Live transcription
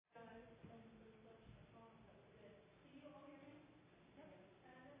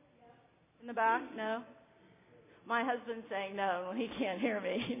In the back? No? My husband's saying no when he can't hear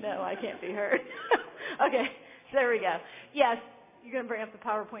me. No, I can't be heard. Okay, so there we go. Yes, you're going to bring up the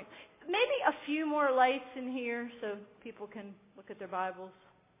PowerPoint. Maybe a few more lights in here so people can look at their Bibles.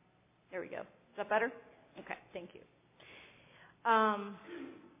 There we go. Is that better? Okay, thank you.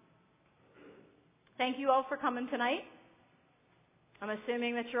 Thank you all for coming tonight. I'm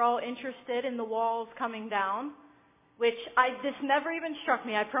assuming that you're all interested in the walls coming down, which this never even struck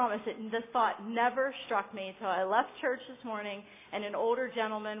me, I promise it. This thought never struck me until I left church this morning and an older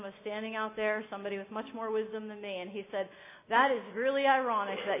gentleman was standing out there, somebody with much more wisdom than me, and he said, "That is really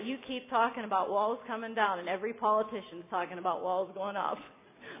ironic that you keep talking about walls coming down and every politician's talking about walls going up."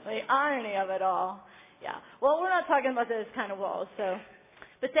 The irony of it all. Yeah. Well, we're not talking about those kind of walls, so.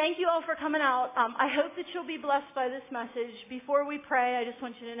 But thank you all for coming out. I hope that you'll be blessed by this message. Before we pray, I just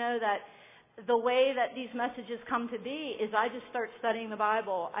want you to know that the way that these messages come to be is I just start studying the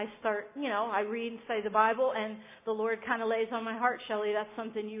Bible. I read and study the Bible, and the Lord kind of lays on my heart, "Shelley, that's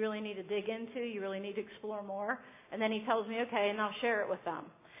something you really need to dig into. You really need to explore more." And then He tells me, "Okay," and I'll share it with them.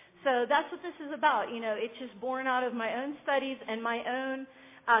 So that's what this is about. It's just born out of my own studies and my own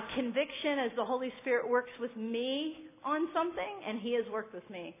conviction as the Holy Spirit works with me on something, and He has worked with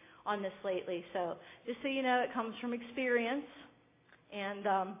me on this lately. So just so you know, it comes from experience, and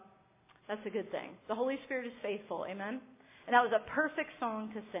that's a good thing. The Holy Spirit is faithful, amen? And that was a perfect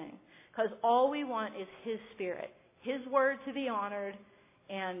song to sing, because all we want is His Spirit, His Word to be honored,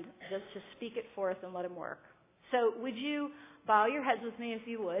 and just to speak it forth and let Him work. So would you bow your heads with me if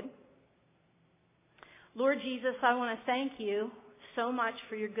you would? Lord Jesus, I want to thank You so much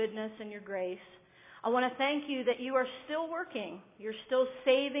for Your goodness and Your grace. I want to thank You that You are still working. You're still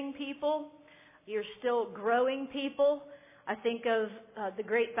saving people. You're still growing people. I think of the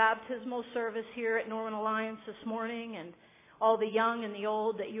great baptismal service here at Norman Alliance this morning and all the young and the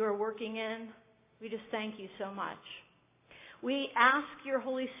old that You are working in. We just thank You so much. We ask Your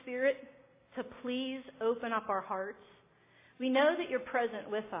Holy Spirit to please open up our hearts. We know that You're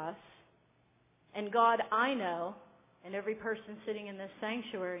present with us. And God, I know, and every person sitting in this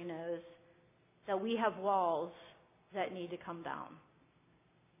sanctuary knows, that we have walls that need to come down.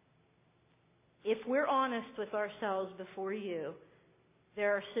 If we're honest with ourselves before You,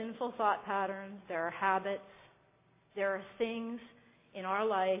 there are sinful thought patterns, there are habits, there are things in our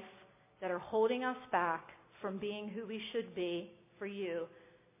life that are holding us back from being who we should be for You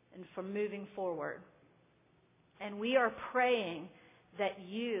and from moving forward. And we are praying that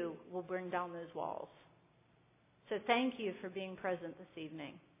You will bring down those walls. So thank You for being present this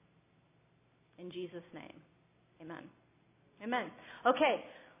evening. In Jesus' name, amen. Amen. Okay,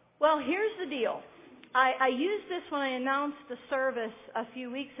 well, here's the deal. I used this when I announced the service a few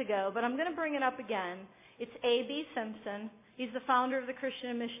weeks ago, but I'm going to bring it up again. It's A.B. Simpson. He's the founder of the Christian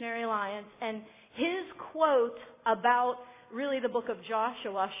and Missionary Alliance, and his quote about really the book of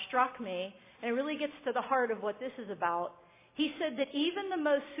Joshua struck me, and it really gets to the heart of what this is about. He said that even the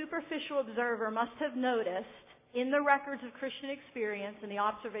most superficial observer must have noticed in the records of Christian experience and the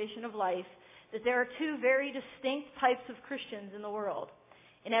observation of life that there are two very distinct types of Christians in the world.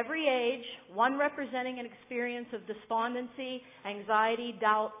 In every age, one representing an experience of despondency, anxiety,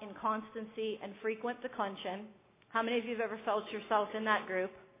 doubt, inconstancy, and frequent declension. How many of you have ever felt yourself in that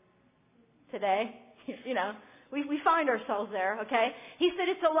group today? We find ourselves there, okay? He said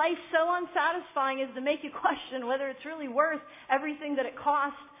it's a life so unsatisfying as to make you question whether it's really worth everything that it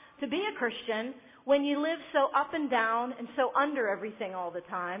costs to be a Christian when you live so up and down and so under everything all the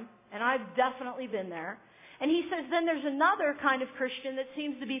time. And I've definitely been there. And he says then there's another kind of Christian that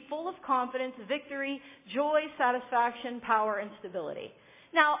seems to be full of confidence, victory, joy, satisfaction, power, and stability.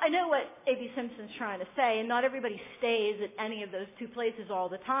 Now, I know what A.B. Simpson's trying to say, and not everybody stays at any of those two places all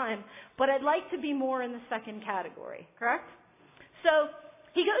the time, but I'd like to be more in the second category, correct? So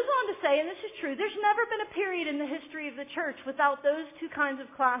he goes on to say, and this is true, there's never been a period in the history of the church without those two kinds of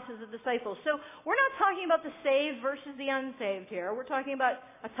classes of disciples. So we're not talking about the saved versus the unsaved here. We're talking about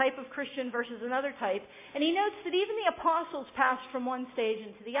a type of Christian versus another type. And he notes that even the apostles passed from one stage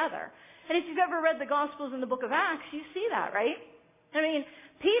into the other. And if you've ever read the Gospels in the book of Acts, you see that, right? I mean,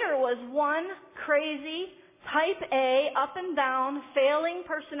 Peter was one crazy, type A, up and down, failing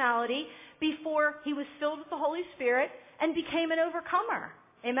personality before he was filled with the Holy Spirit and became an overcomer.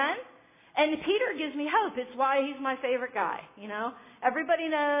 Amen? And Peter gives me hope. It's why he's my favorite guy, Everybody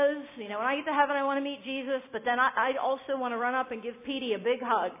knows, when I get to heaven, I want to meet Jesus, but then I also want to run up and give Petey a big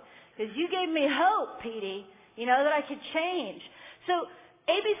hug. Because you gave me hope, Petey, that I could change. So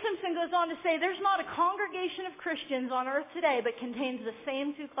A.B. Simpson goes on to say, there's not a congregation of Christians on earth today but contains the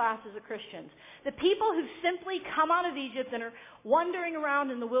same two classes of Christians. The people who simply come out of Egypt and are wandering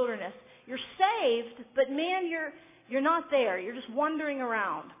around in the wilderness. You're saved, but man, you're not there. You're just wandering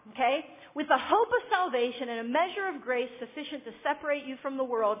around, okay? With the hope of salvation and a measure of grace sufficient to separate you from the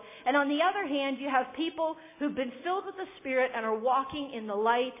world. And on the other hand, you have people who've been filled with the Spirit and are walking in the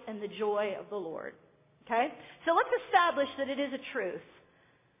light and the joy of the Lord. Okay? So let's establish that it is a truth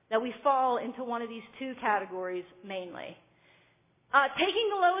that we fall into one of these two categories mainly. Taking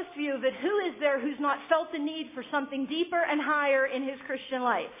the lowest view of it, who is there who's not felt the need for something deeper and higher in his Christian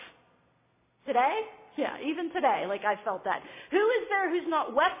life? Today? Yeah, even today, like I felt that. Who is there who's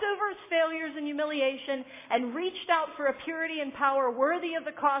not wept over his failures and humiliation and reached out for a purity and power worthy of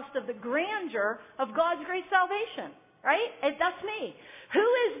the cost of the grandeur of God's great salvation? Right? And that's me. Who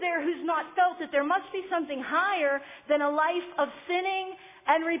is there who's not felt that there must be something higher than a life of sinning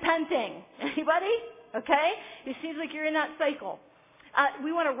and repenting? Anybody? Okay? It seems like you're in that cycle.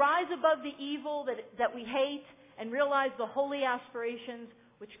 We want to rise above the evil that we hate and realize the holy aspirations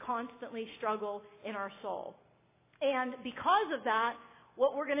which constantly struggle in our soul. And because of that,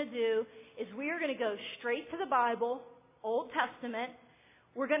 what we're going to do is we are going to go straight to the Bible, Old Testament.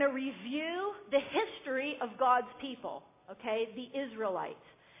 We're going to review the history of God's people, okay, the Israelites,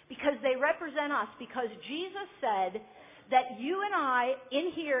 because they represent us, because Jesus said that you and I,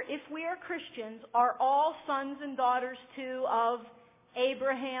 in here, if we are Christians, are all sons and daughters, too, of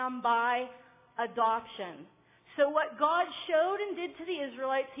Abraham by adoption. So what God showed and did to the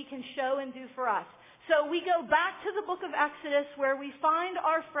Israelites, He can show and do for us. So we go back to the book of Exodus where we find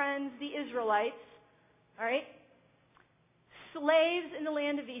our friends, the Israelites, all right, slaves in the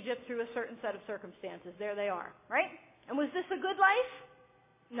land of Egypt through a certain set of circumstances. There they are, right? And was this a good life?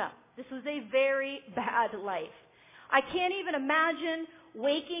 No. This was a very bad life. I can't even imagine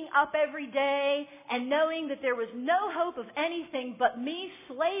waking up every day and knowing that there was no hope of anything but me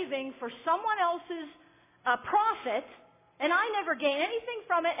slaving for someone else's profit, and I never gain anything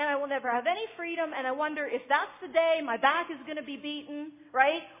from it, and I will never have any freedom, and I wonder if that's the day my back is going to be beaten,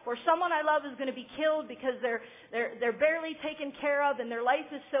 right? Or someone I love is going to be killed because they're barely taken care of and their life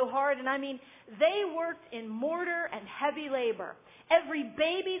is so hard. And I mean, they worked in mortar and heavy labor. Every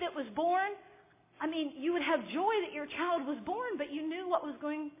baby that was born, I mean, you would have joy that your child was born, but you knew what was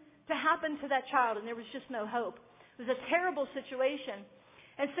going to happen to that child, and there was just no hope. It was a terrible situation.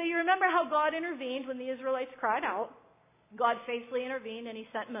 And so you remember how God intervened when the Israelites cried out. God faithfully intervened, and He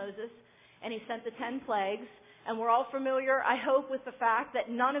sent Moses, and He sent the 10 plagues. And we're all familiar, I hope, with the fact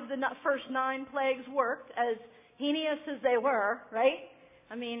that none of the first 9 plagues worked, as heinous as they were, right?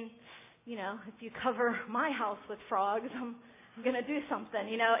 I mean, you know, if you cover my house with frogs, I'm going to do something.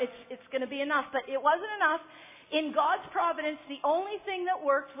 You know, it's going to be enough. But it wasn't enough. In God's providence, the only thing that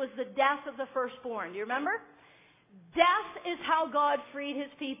worked was the death of the firstborn. Do you remember? Death is how God freed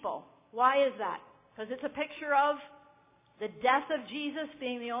His people. Why is that? Because it's a picture of the death of Jesus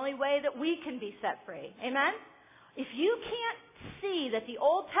being the only way that we can be set free. Amen? If you can't see that the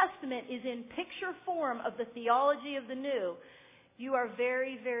Old Testament is in picture form of the theology of the New, you are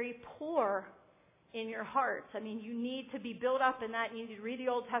very, very poor in your hearts. I mean, you need to be built up in that. You need to read the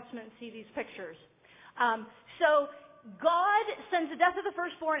Old Testament and see these pictures. So God sends the death of the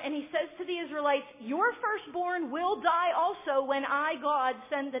firstborn, and He says to the Israelites, your firstborn will die also when I, God,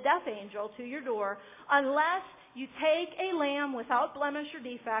 send the death angel to your door, unless you take a lamb without blemish or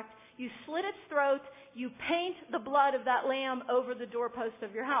defect, you slit its throat, you paint the blood of that lamb over the doorpost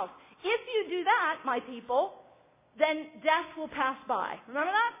of your house. If you do that, my people, then death will pass by. Remember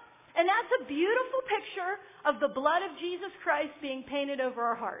that? And that's a beautiful picture of the blood of Jesus Christ being painted over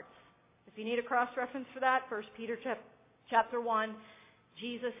our hearts. If you need a cross-reference for that, 1 Peter chapter 1,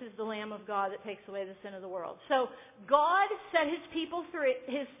 Jesus is the Lamb of God that takes away the sin of the world. So God set His people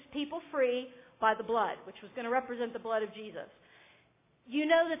free by the blood, which was going to represent the blood of Jesus. You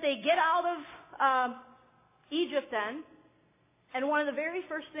know that they get out of Egypt then, and one of the very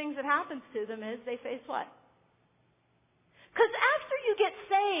first things that happens to them is they face what? Because after you get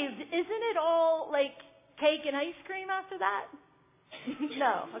saved, isn't it all like cake and ice cream after that?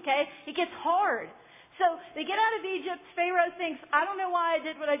 No, okay? It gets hard. So they get out of Egypt. Pharaoh thinks, I don't know why I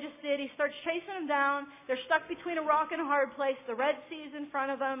did what I just did. He starts chasing them down. They're stuck between a rock and a hard place. The Red Sea is in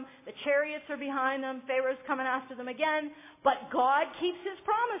front of them. The chariots are behind them. Pharaoh's coming after them again. But God keeps His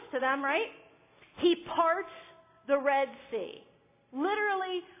promise to them, right? He parts the Red Sea.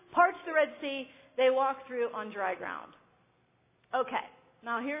 Literally parts the Red Sea. They walk through on dry ground. Okay,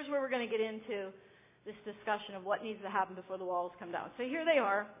 now here's where we're going to get into this discussion of what needs to happen before the walls come down. So here they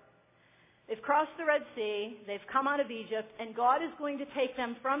are. They've crossed the Red Sea. They've come out of Egypt. And God is going to take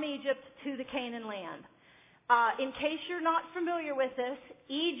them from Egypt to the Canaan land. In case you're not familiar with this,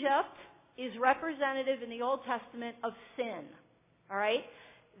 Egypt is representative in the Old Testament of sin. All right?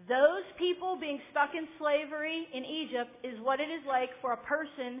 Those people being stuck in slavery in Egypt is what it is like for a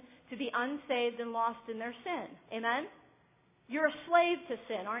person to be unsaved and lost in their sin. Amen? You're a slave to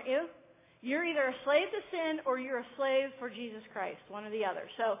sin, aren't you? You're either a slave to sin or you're a slave for Jesus Christ, one or the other.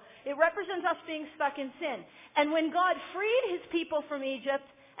 So it represents us being stuck in sin. And when God freed his people from Egypt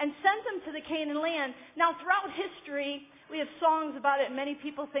and sent them to the Canaan land, now throughout history, we have songs about it, and many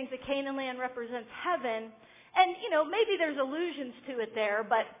people think the Canaan land represents heaven. And, maybe there's allusions to it there,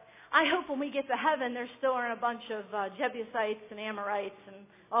 but I hope when we get to heaven, there still aren't a bunch of Jebusites and Amorites and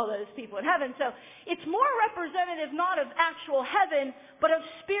all those people in heaven. So it's more representative not of actual heaven, but of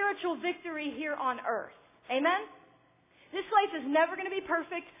spiritual victory here on earth. Amen? This life is never going to be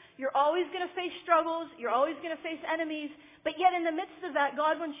perfect. You're always going to face struggles. You're always going to face enemies. But yet in the midst of that,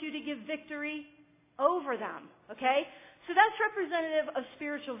 God wants you to give victory over them. Okay? So that's representative of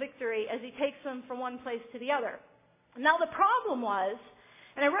spiritual victory as he takes them from one place to the other. Now the problem was,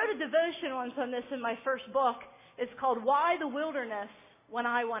 and I wrote a devotion once on this in my first book. It's called Why the Wilderness When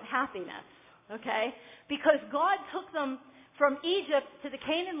I Want Happiness. Okay? Because God took them from Egypt to the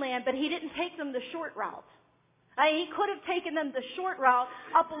Canaan land, but he didn't take them the short route. He could have taken them the short route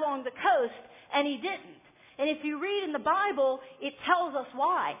up along the coast, and he didn't. And if you read in the Bible, it tells us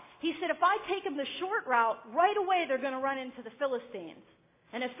why. He said, if I take them the short route, right away they're going to run into the Philistines.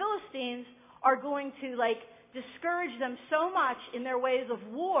 And the Philistines are going to, discourage them so much in their ways of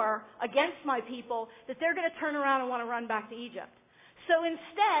war against my people that they're going to turn around and want to run back to Egypt. So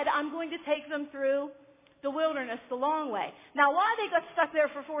instead, I'm going to take them through the wilderness the long way. Now, why they got stuck there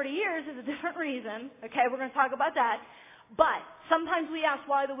for 40 years is a different reason. Okay, we're going to talk about that. But sometimes we ask,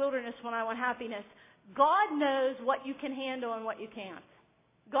 why the wilderness when I want happiness? God knows what you can handle and what you can't.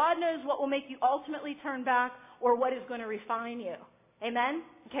 God knows what will make you ultimately turn back or what is going to refine you. Amen?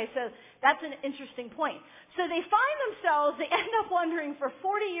 Okay, so that's an interesting point. So they find themselves, they end up wandering for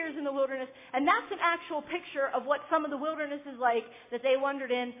 40 years in the wilderness, and that's an actual picture of what some of the wilderness is like that they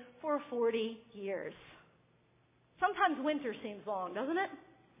wandered in for 40 years. Sometimes winter seems long, doesn't it?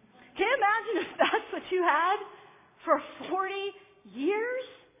 Can you imagine if that's what you had for 40 years?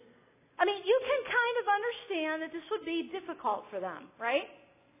 I mean, you can kind of understand that this would be difficult for them, right?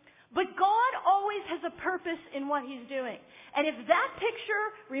 But God always has a purpose in what he's doing. And if that picture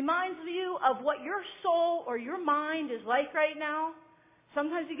reminds you of what your soul or your mind is like right now,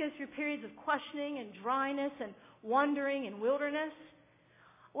 sometimes you go through periods of questioning and dryness and wandering and wilderness.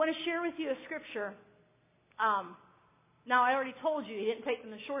 I want to share with you a scripture. Now, I already told you he didn't take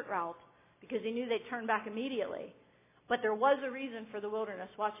them the short route because he knew they'd turn back immediately. But there was a reason for the wilderness.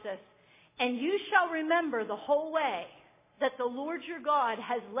 Watch this. And you shall remember the whole way that the Lord your God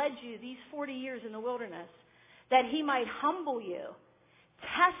has led you these 40 years in the wilderness, that he might humble you,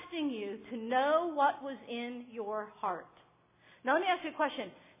 testing you to know what was in your heart. Now let me ask you a question.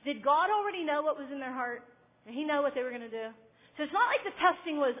 Did God already know what was in their heart? Did he know what they were going to do? So it's not like the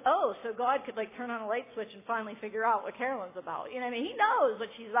testing was, so God could turn on a light switch and finally figure out what Carolyn's about. You know what I mean? He knows what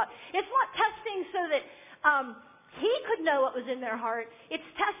she's about. It's not testing so that he could know what was in their heart. It's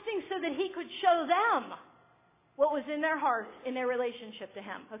testing so that he could show them what was in their heart in their relationship to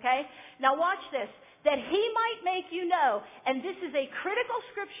him. Okay? Now watch this. That he might make you know, and this is a critical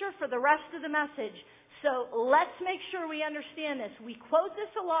scripture for the rest of the message. So let's make sure we understand this. We quote this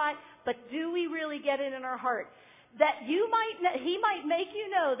a lot, but do we really get it in our heart? That he might make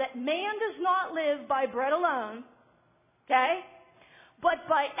you know that man does not live by bread alone, okay? But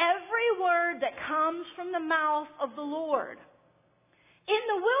by every word that comes from the mouth of the Lord. In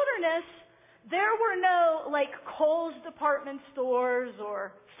the wilderness, there were no Kohl's department stores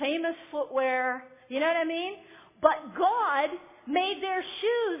or famous footwear. You know what I mean? But God made their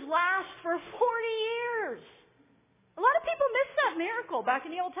shoes last for 40 years. A lot of people miss that miracle back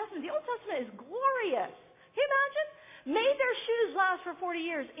in the Old Testament. The Old Testament is glorious. Can you imagine? Made their shoes last for 40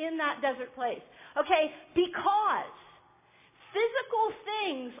 years in that desert place. Okay? Because physical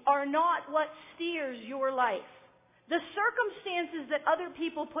things are not what steers your life. The circumstances that other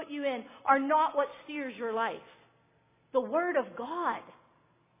people put you in are not what steers your life. The Word of God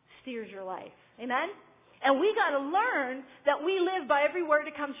steers your life. Amen? And we got to learn that we live by every word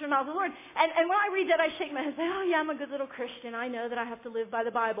that comes from the mouth of the Lord. And when I read that, I shake my head and say, oh yeah, I'm a good little Christian. I know that I have to live by the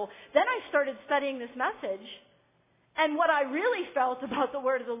Bible. Then I started studying this message and what I really felt about the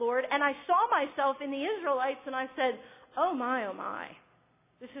word of the Lord. And I saw myself in the Israelites and I said, oh my,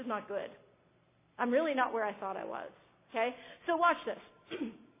 this is not good. I'm really not where I thought I was. Okay? So watch this.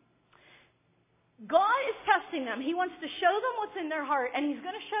 God is testing them. He wants to show them what's in their heart, and He's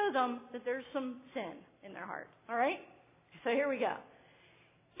going to show them that there's some sin in their heart. All right? So here we go.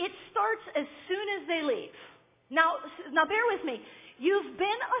 It starts as soon as they leave. Now bear with me. You've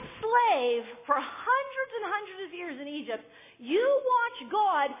been a slave for hundreds and hundreds of years in Egypt. You watch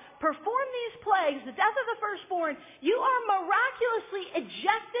God perform these plagues, the death of the firstborn. You are miraculously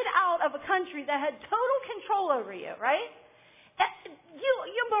ejected out of a country that had total control over you, right?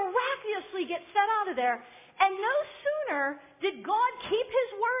 You miraculously get set out of there. And no sooner did God keep His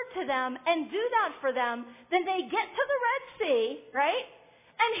word to them and do that for them than they get to the Red Sea, right?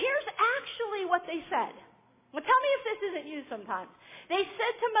 And here's actually what they said. Well, tell me if this isn't you sometimes. They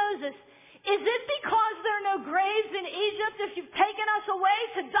said to Moses, is it because there are no graves in Egypt if you've taken us away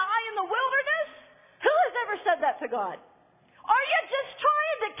to die in the wilderness? Who has ever said that to God? Are you just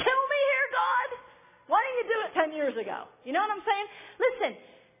trying to kill me here, God? Why didn't you do it 10 years ago? You know what I'm saying? Listen,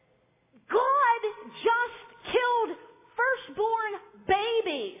 God just killed firstborn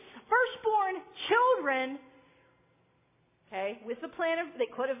babies, firstborn children, okay, with the plan of, they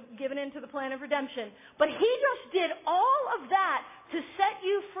could have given into the plan of redemption, but He just did all of that to set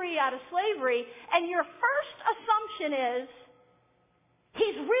you free out of slavery, and your first assumption is,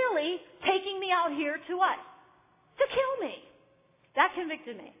 He's really taking me out here to what? To kill me. That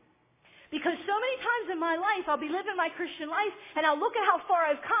convicted me. Because so many times in my life, I'll be living my Christian life, and I'll look at how far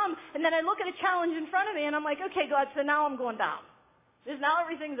I've come, and then I look at a challenge in front of me, and I'm like, okay, God, so now I'm going down. Now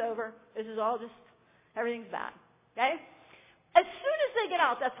everything's over. This is all just, everything's bad. Okay? As soon as they get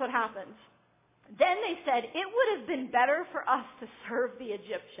out, that's what happens. Then they said, it would have been better for us to serve the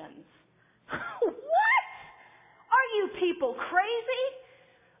Egyptians. What? Are you people crazy?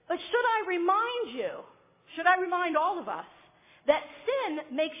 But should I remind all of us, that sin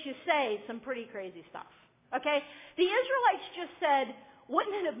makes you say some pretty crazy stuff. Okay? The Israelites just said,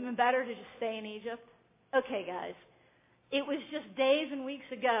 wouldn't it have been better to just stay in Egypt? Okay, guys. It was just days and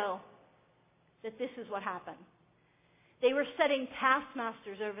weeks ago that this is what happened. They were setting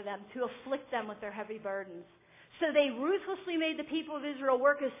taskmasters over them to afflict them with their heavy burdens. So they ruthlessly made the people of Israel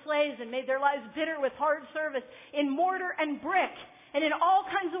work as slaves and made their lives bitter with hard service in mortar and brick and in all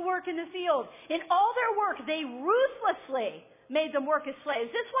kinds of work in the field. In all their work, they ruthlessly made them work as slaves.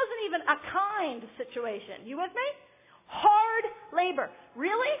 This wasn't even a kind situation. You with me? Hard labor.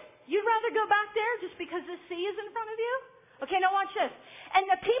 Really? You'd rather go back there just because the sea is in front of you? Okay, now watch this. And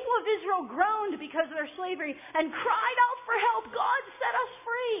the people of Israel groaned because of their slavery and cried out for help. God set us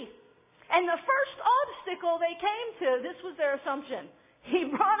free. And the first obstacle they came to, this was their assumption. He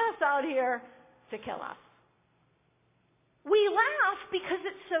brought us out here to kill us. We laugh because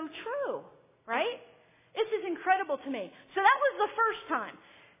it's so true, right? This is incredible to me. So that was the first time.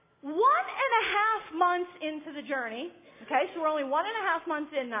 1.5 months into the journey, okay, so we're only 1.5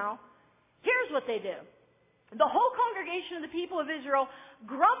 months in now. Here's what they do. The whole congregation of the people of Israel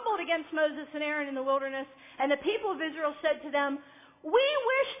grumbled against Moses and Aaron in the wilderness, and the people of Israel said to them, we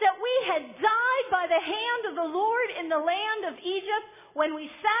wish that we had died by the hand of the Lord in the land of Egypt when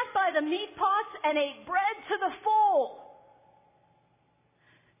we sat by the meat pots and ate bread to the full.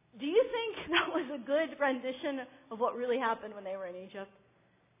 Do you think that was a good rendition of what really happened when they were in Egypt?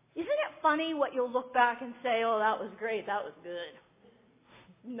 Isn't it funny what you'll look back and say, oh, that was great, that was good?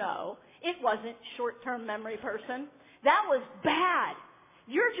 No, it wasn't, short-term memory person. That was bad.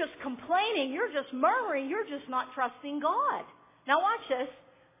 You're just complaining, you're just murmuring, you're just not trusting God. Now watch this.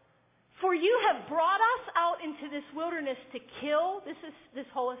 For you have brought us out into this wilderness to kill this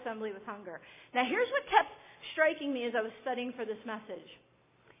whole assembly with hunger. Now here's what kept striking me as I was studying for this message.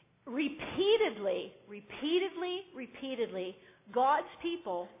 Repeatedly, God's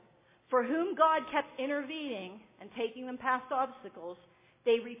people, for whom God kept intervening and taking them past obstacles,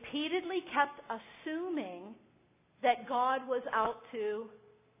 they repeatedly kept assuming that God was out to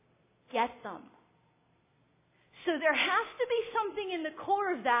get them. So there has to be something in the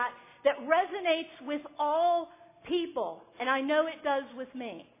core of that resonates with all people. And I know it does with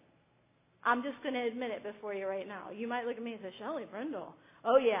me. I'm just going to admit it before you right now. You might look at me and say, Shelley Brindle.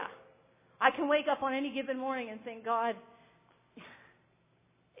 Oh yeah. I can wake up on any given morning and think, God,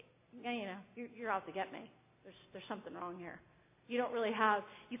 you're out to get me. There's something wrong here. You don't really have,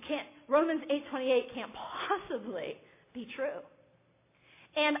 Romans 8:28 can't possibly be true.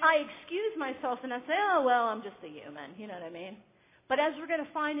 And I excuse myself and I say, oh, well, I'm just a human. You know what I mean? But as we're going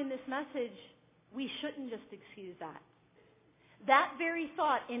to find in this message, we shouldn't just excuse that. That very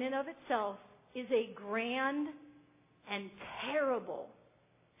thought in and of itself is a grand and terrible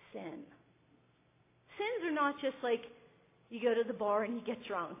sin. Sins are not just like you go to the bar and you get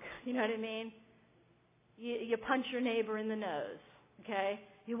drunk. You know what I mean? You punch your neighbor in the nose. Okay?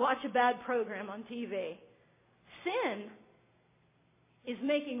 You watch a bad program on TV. Sin is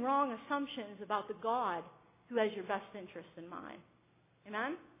making wrong assumptions about the God who has your best interest in mind.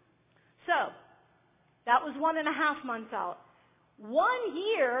 Amen? So, that was 1.5 months out. 1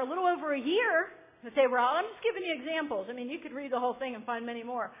 year, a little over a year that they were out. I'm just giving you examples. I mean, you could read the whole thing and find many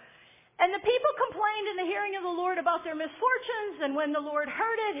more. And the people complained in the hearing of the Lord about their misfortunes, and when the Lord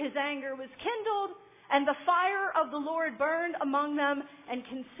heard it, his anger was kindled, and the fire of the Lord burned among them and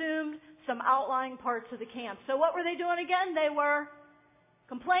consumed some outlying parts of the camp. So what were they doing again? They were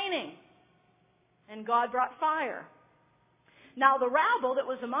complaining. And God brought fire. Now the rabble that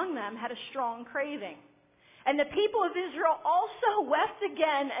was among them had a strong craving. And the people of Israel also wept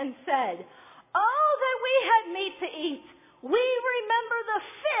again and said, "Oh, that we had meat to eat. We remember the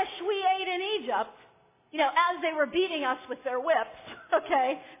fish we ate in Egypt." You know, as they were beating us with their whips.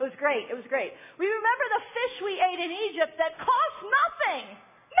 Okay? It was great. It was great. "We remember the fish we ate in Egypt that cost nothing."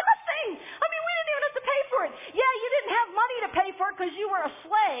 Nothing! I mean, we didn't even have to pay for it. Yeah, you didn't have money to pay for it because you were a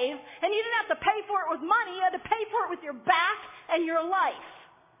slave, and you didn't have to pay for it with money. You had to pay for it with your back and your life.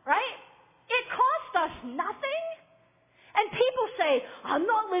 Right? It cost us nothing. And people say, "I'm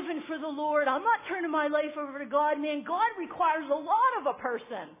not living for the Lord. I'm not turning my life over to God." Man, God requires a lot of a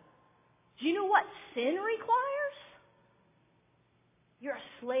person. Do you know what sin requires? You're a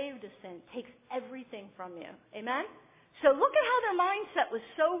slave to sin. It takes everything from you. Amen? So look at how their mindset was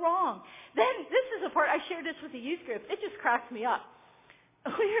so wrong. Then, this is the part, I shared this with the youth group. It just cracks me up.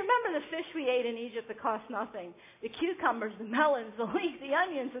 We remember the fish we ate in Egypt that cost nothing. The cucumbers, the melons, the leeks, the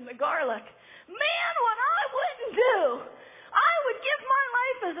onions, and the garlic. Man, what I wouldn't do! I would give my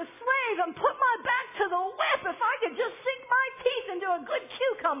life as a slave and put my back to the whip if I could just sink my teeth into a good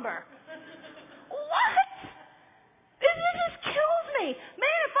cucumber. What? This just kills me.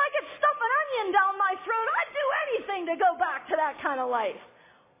 Man, if I could stuff an onion down my throat, I'd do anything to go back to that kind of life.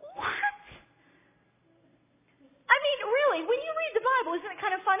 What? I mean, really, when you read the Bible, isn't it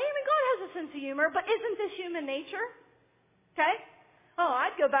kind of funny? I mean, God has a sense of humor, but isn't this human nature? Okay? Oh,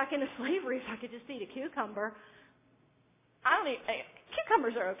 I'd go back into slavery if I could just eat a cucumber.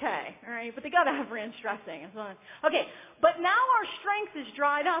 Cucumbers are okay, all right, but they got to have ranch dressing. Okay, but now our strength is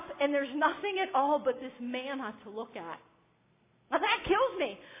dried up, and there's nothing at all but this manna to look at. Now that kills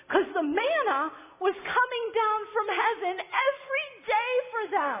me, because the manna was coming down from heaven every day for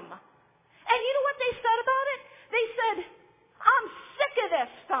them. And you know what they said about it? They said, "I'm sick of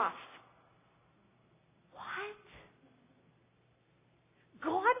this stuff." What?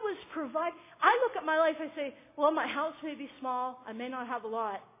 God was providing. I look at my life, I say, well, my house may be small, I may not have a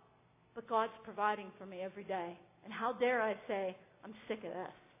lot, but God's providing for me every day. And how dare I say, I'm sick of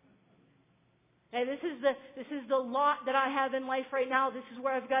this. Hey, this is the lot that I have in life right now. This is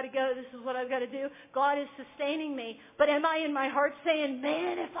where I've got to go. This is what I've got to do. God is sustaining me. But am I in my heart saying,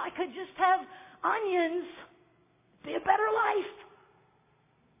 man, if I could just have onions, it'd be a better life.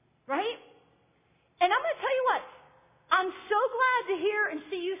 Right? And I'm going to tell you what. I'm so glad to hear and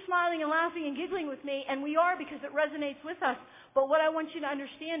see you smiling and laughing and giggling with me, and we are because it resonates with us. But what I want you to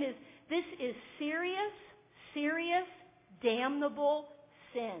understand is this is serious, damnable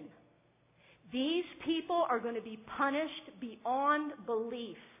sin. These people are going to be punished beyond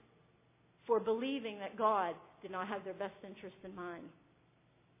belief for believing that God did not have their best interest in mind.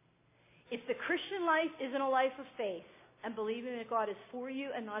 If the Christian life isn't a life of faith and believing that God is for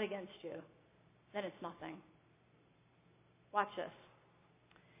you and not against you, then it's nothing. Watch this.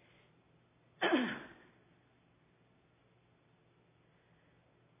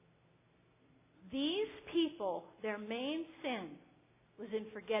 These people, their main sin was in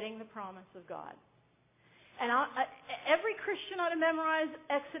forgetting the promise of God. And every Christian ought to memorize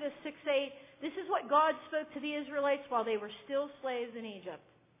Exodus 6:8. This is what God spoke to the Israelites while they were still slaves in Egypt.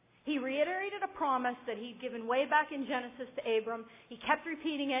 He reiterated a promise that he'd given way back in Genesis to Abram. He kept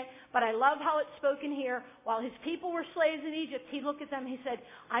repeating it, but I love how it's spoken here. While his people were slaves in Egypt, he looked at them and he said,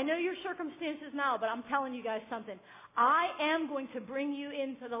 I know your circumstances now, but I'm telling you guys something. I am going to bring you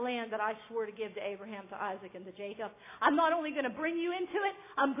into the land that I swore to give to Abraham, to Isaac, and to Jacob. I'm not only going to bring you into it,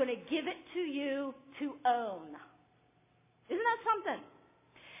 I'm going to give it to you to own. Isn't that something?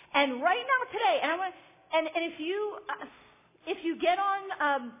 And right now today, and if you get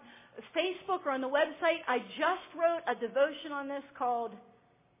on Facebook or on the website, I just wrote a devotion on this called,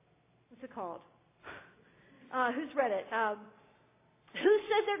 what's it called? Who's read it? Who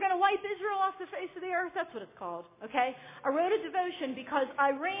said they're going to wipe Israel off the face of the earth? That's what it's called, okay? I wrote a devotion because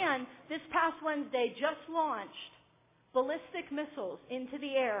Iran, this past Wednesday, just launched ballistic missiles into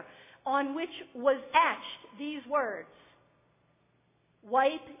the air on which was etched these words: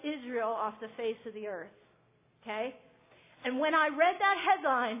 wipe Israel off the face of the earth, okay? And when I read that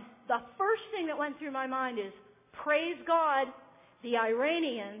headline, the first thing that went through my mind is, praise God, the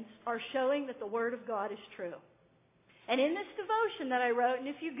Iranians are showing that the Word of God is true. And in this devotion that I wrote, and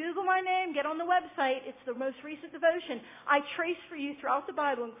if you Google my name, get on the website, it's the most recent devotion, I trace for you throughout the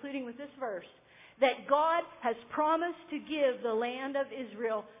Bible, including with this verse, that God has promised to give the land of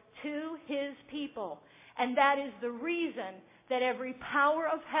Israel to His people. And that is the reason that every power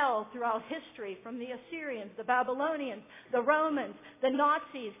of hell throughout history, from the Assyrians, the Babylonians, the Romans, the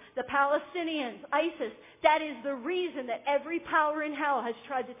Nazis, the Palestinians, ISIS, that is the reason that every power in hell has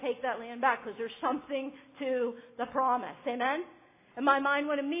tried to take that land back, because there's something to the promise. Amen? And my mind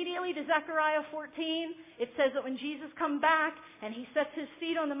went immediately to Zechariah 14. It says that when Jesus comes back and He sets His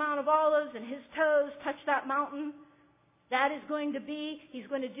feet on the Mount of Olives and His toes touch that mountain, that is going to be, He's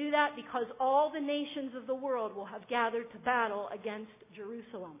going to do that because all the nations of the world will have gathered to battle against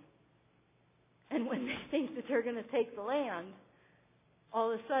Jerusalem. And when they think that they're going to take the land,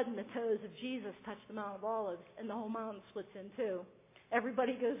 all of a sudden the toes of Jesus touch the Mount of Olives and the whole mountain splits in two.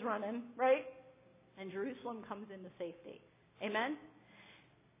 Everybody goes running, right? And Jerusalem comes into safety. Amen?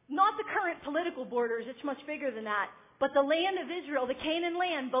 Not the current political borders, it's much bigger than that. But the land of Israel, the Canaan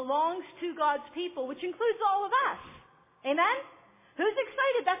land, belongs to God's people, which includes all of us. Amen? Who's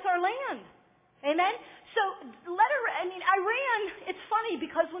excited? That's our land. Amen? So, Iran, it's funny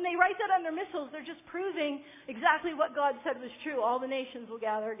because when they write that on their missiles, they're just proving exactly what God said was true. All the nations will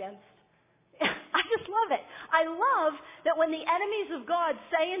gather against. I just love it. I love that when the enemies of God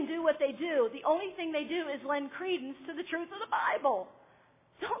say and do what they do, the only thing they do is lend credence to the truth of the Bible.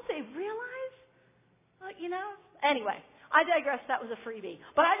 Don't they realize? Anyway, I digress. That was a freebie.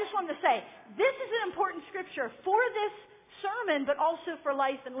 But I just wanted to say, this is an important scripture for this sermon, but also for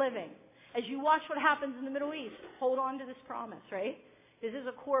life and living. As you watch what happens in the Middle East, hold on to this promise, right? This is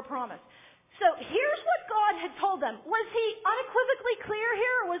a core promise. So here's what God had told them. Was He unequivocally clear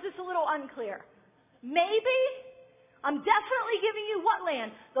here, or was this a little unclear? Maybe. I'm definitely giving you what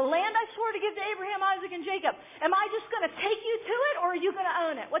land? The land I swore to give to Abraham, Isaac, and Jacob. Am I just going to take you to it, or are you going to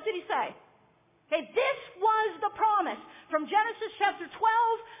own it? What did He say? Okay, this was the promise. From Genesis chapter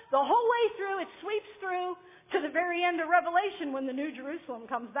 12, the whole way through, it sweeps through to the very end of Revelation when the New Jerusalem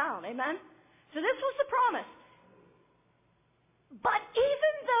comes down. Amen? So this was the promise. But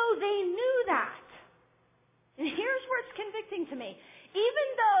even though they knew that, and here's where it's convicting to me, even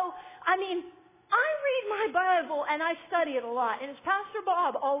though, I read my Bible and I study it a lot, and as Pastor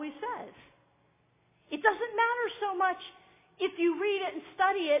Bob always says, it doesn't matter so much if you read it and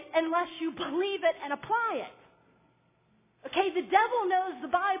study it unless you believe it and apply it. Okay, the devil knows the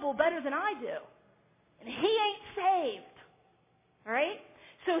Bible better than I do. And he ain't saved. Alright?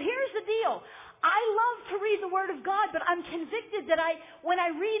 So here's the deal. I love to read the Word of God, but I'm convicted that when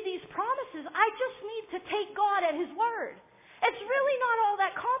I read these promises, I just need to take God at His Word. It's really not all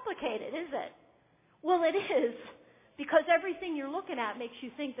that complicated, is it? Well, it is, because everything you're looking at makes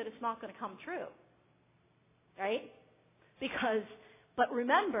you think that it's not going to come true. Right? But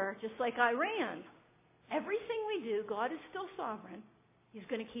remember, just like Iran, everything we do, God is still sovereign. He's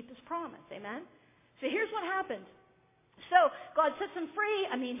going to keep His promise. Amen? So here's what happens. So God sets them free.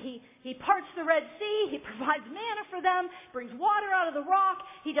 He parts the Red Sea. He provides manna for them, brings water out of the rock.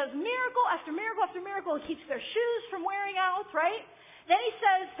 He does miracle after miracle after miracle. He keeps their shoes from wearing out, right? Then He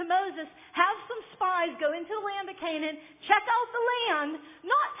says to Moses, have some spies go into the land of Canaan, check out the land,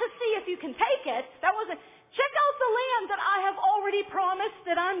 not to see if you can take it. Check out the land that I have already promised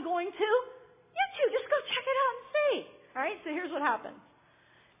that I'm going to. You too, just go check it out and see. All right, so here's what happens.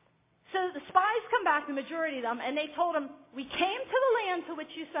 So the spies come back, the majority of them, and they told him, we came to the land to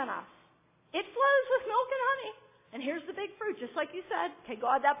which you sent us. It flows with milk and honey. And here's the big fruit, just like you said. Okay,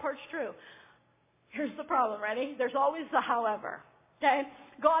 God, that part's true. Here's the problem, ready? There's always the however. Okay?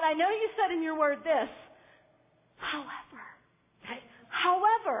 God, I know you said in your word this. However. Okay?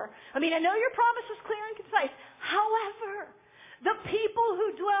 However. I know your promise was clear and concise. However, the people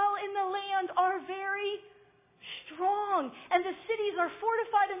who dwell in the land are very strong, and the cities are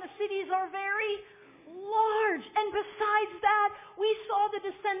fortified, and the cities are very large. And besides that, we saw the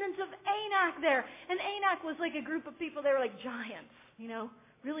descendants of Anak there. And Anak was like a group of people, they were like giants,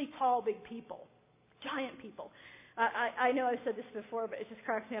 really tall, big people. Giant people. I know I've said this before, but it just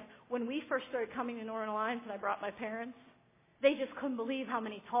cracks me up. When we first started coming to Northern Alliance and I brought my parents, they just couldn't believe how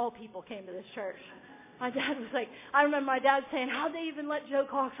many tall people came to this church. My dad was like, I remember my dad saying, how'd they even let Joe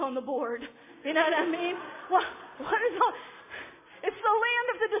Cox on the board? You know what I mean? What is all... It's the land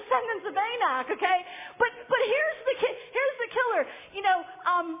of the descendants of Anak, okay? But here's the killer.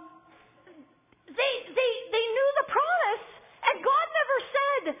 They knew the promise, and God never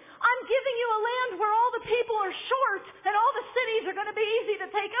said, I'm giving you a land where all the people are short and all the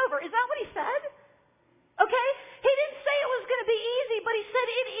grasshopper. Is that what he said? Okay? He didn't say it was going to be easy, but he said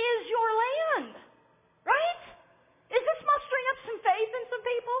it is your land. Right? Is this mustering up some faith in some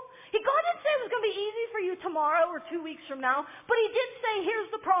people? God didn't say it was going to be easy for you tomorrow or 2 weeks from now, but he did say,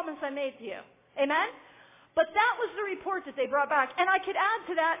 here's the promise I made to you. Amen? But that was the report that they brought back. And I could add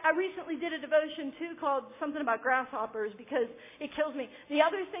to that, I recently did a devotion too called something about grasshoppers because it kills me. The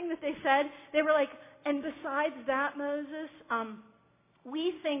other thing that they said, they were like, and besides that, Moses,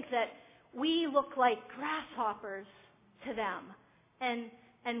 we think that we look like grasshoppers to them.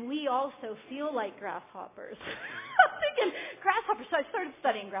 And we also feel like grasshoppers. I'm thinking, grasshoppers. So I started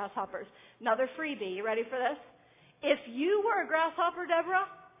studying grasshoppers. Another freebie. You ready for this? If you were a grasshopper, Deborah,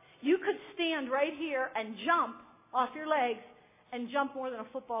 you could stand right here and jump off your legs and jump more than a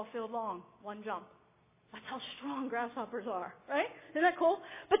football field long. One jump. That's how strong grasshoppers are, right? Isn't that cool?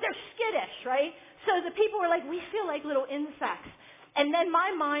 But they're skittish, right? So the people were like, we feel like little insects. And then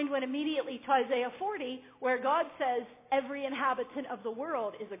my mind went immediately to Isaiah 40, where God says, every inhabitant of the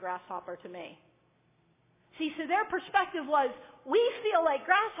world is a grasshopper to me. See, so their perspective was, we feel like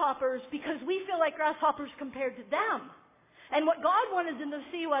grasshoppers because we feel like grasshoppers compared to them. And what God wanted them to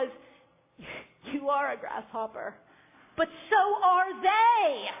see was, you are a grasshopper, but so are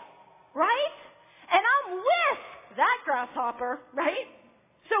they, right? And I'm with that grasshopper, right?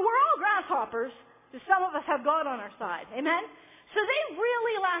 So we're all grasshoppers, because some of us have God on our side, amen? So they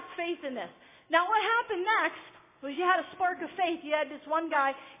really lacked faith in this. Now what happened next was you had a spark of faith. You had this one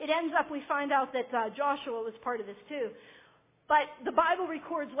guy. It ends up we find out that Joshua was part of this too. But the Bible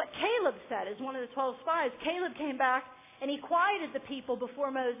records what Caleb said as one of the 12 spies. Caleb came back and he quieted the people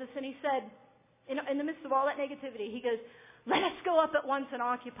before Moses and he said, in the midst of all that negativity, he goes, let us go up at once and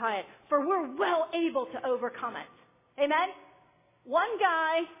occupy it, for we're well able to overcome it. Amen? One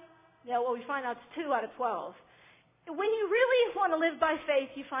guy, we find out it's 2 out of 12. When you really want to live by faith,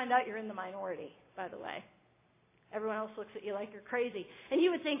 you find out you're in the minority, by the way. Everyone else looks at you like you're crazy. And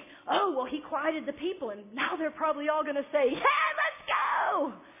you would think, oh, well, he quieted the people, and now they're probably all going to say, yeah, let's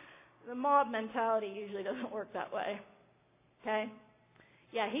go! The mob mentality usually doesn't work that way. Okay?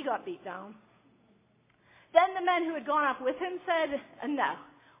 Yeah, he got beat down. Then the men who had gone up with him said, no,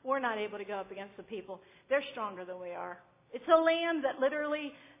 we're not able to go up against the people. They're stronger than we are. It's a land that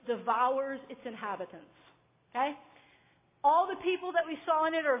literally devours its inhabitants. Okay? All the people that we saw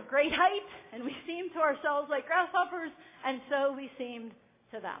in it are of great height, and we seemed to ourselves like grasshoppers, and so we seemed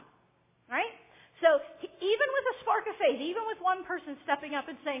to them. Right? So even with a spark of faith, even with one person stepping up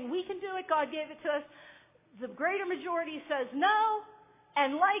and saying, we can do it, God gave it to us, the greater majority says no,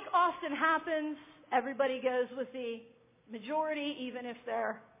 and like often happens, everybody goes with the majority, even if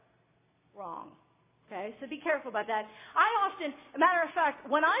they're wrong. Okay, so be careful about that. A matter of fact,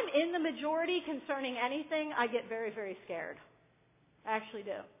 when I'm in the majority concerning anything, I get very, very scared. I actually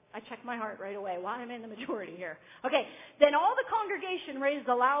do. I check my heart right away. Why am I in the majority here? Okay, then all the congregation raised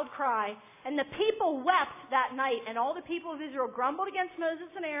a loud cry, and the people wept that night, and all the people of Israel grumbled against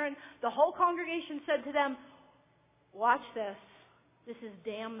Moses and Aaron. The whole congregation said to them, watch this. This is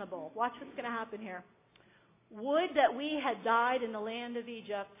damnable. Watch what's going to happen here. Would that we had died in the land of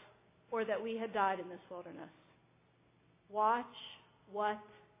Egypt, or that we had died in this wilderness. Watch what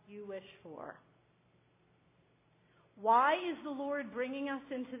you wish for. Why is the Lord bringing us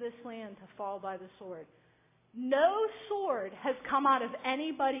into this land to fall by the sword? No sword has come out of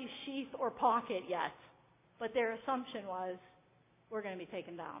anybody's sheath or pocket yet, but their assumption was, we're going to be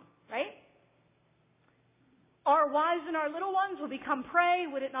taken down, right? Our wives and our little ones will become prey.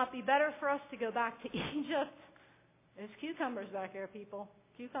 Would it not be better for us to go back to Egypt? There's cucumbers back here, people.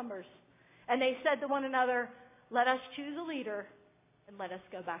 Cucumbers. And they said to one another, let us choose a leader and let us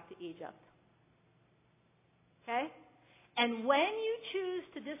go back to Egypt. Okay? And when you choose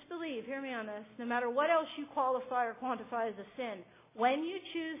to disbelieve, hear me on this, no matter what else you qualify or quantify as a sin, when you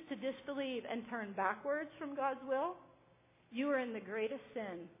choose to disbelieve and turn backwards from God's will, you are in the greatest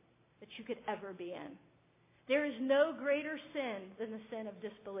sin that you could ever be in. There is no greater sin than the sin of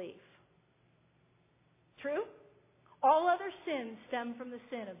disbelief. True? All other sins stem from the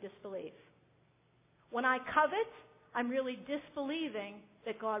sin of disbelief. When I covet, I'm really disbelieving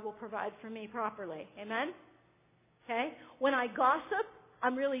that God will provide for me properly. Amen? Okay? When I gossip,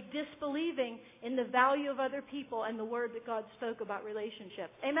 I'm really disbelieving in the value of other people and the word that God spoke about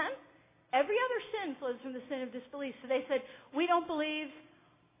relationships. Amen? Every other sin flows from the sin of disbelief. So they said, we don't believe.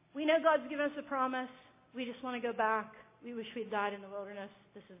 We know God's given us a promise. We just want to go back. We wish we'd died in the wilderness.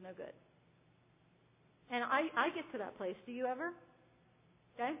 This is no good. And I get to that place. Do you ever?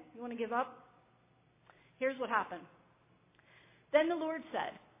 Okay? You want to give up? Here's what happened. Then the Lord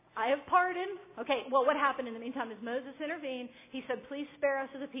said, I have pardoned. Okay, well, what happened in the meantime is Moses intervened. He said, please spare us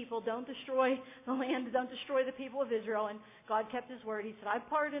of the people. Don't destroy the land. Don't destroy the people of Israel. And God kept his word. He said, I've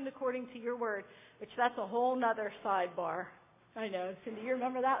pardoned according to your word, which that's a whole nother sidebar. I know. Cindy, you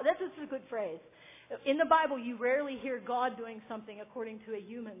remember that? That's just a good phrase. In the Bible, you rarely hear God doing something according to a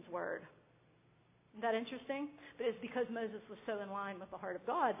human's word. Isn't that interesting? But it's because Moses was so in line with the heart of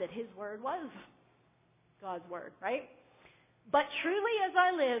God that his word was God's word, right? But truly as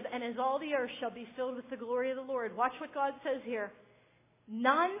I live and as all the earth shall be filled with the glory of the Lord. Watch what God says here.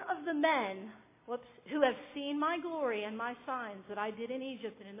 None of the men who have seen my glory and my signs that I did in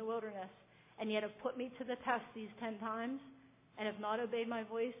Egypt and in the wilderness, and yet have put me to the test these 10 times and have not obeyed my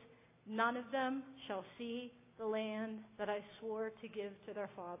voice, none of them shall see the land that I swore to give to their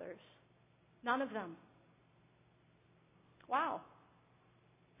fathers. None of them. Wow.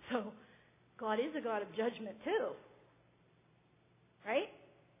 So God is a God of judgment too. Right?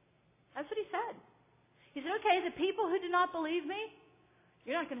 That's what he said. He said, okay, the people who do not believe me,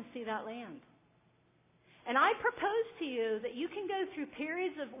 you're not going to see that land. And I propose to you that you can go through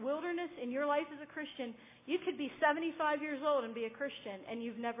periods of wilderness in your life as a Christian. You could be 75 years old and be a Christian, and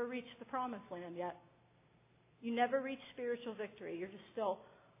you've never reached the promised land yet. You never reached spiritual victory. You're just still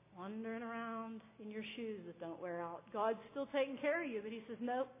wandering around in your shoes that don't wear out. God's still taking care of you, but he says,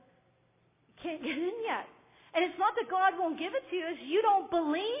 nope, you can't get in yet. And it's not that God won't give it to you, it's you don't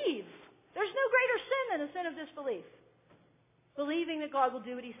believe. There's no greater sin than a sin of disbelief. Believing that God will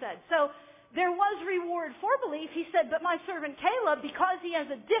do what he said. So there was reward for belief. He said, but my servant Caleb, because he has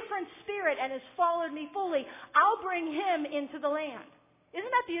a different spirit and has followed me fully, I'll bring him into the land. Isn't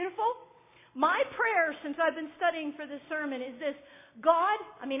that beautiful? My prayer since I've been studying for this sermon is this. God,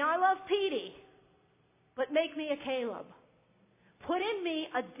 I love Petey, but make me a Caleb. Put in me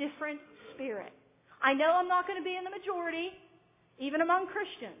a different spirit. I know I'm not going to be in the majority, even among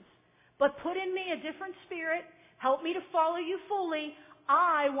Christians, but put in me a different spirit. Help me to follow you fully.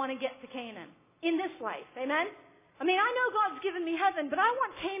 I want to get to Canaan in this life. Amen? I know God's given me heaven, but I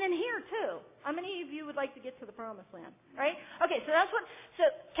want Canaan here too. How many of you would like to get to the promised land? Right? Okay, so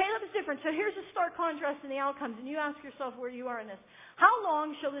Caleb is different. So here's a stark contrast in the outcomes, and you ask yourself where you are in this. How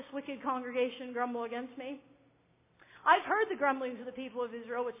long shall this wicked congregation grumble against me? I've heard the grumblings of the people of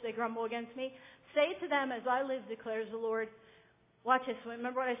Israel, which they grumble against me. Say to them, as I live, declares the Lord. Watch this.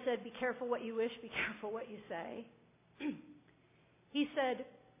 Remember what I said, be careful what you wish, be careful what you say. He said,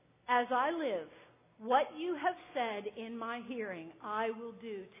 as I live, what you have said in my hearing, I will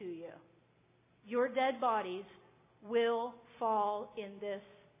do to you. Your dead bodies will fall in this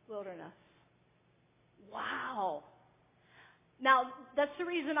wilderness. Wow. Now, that's the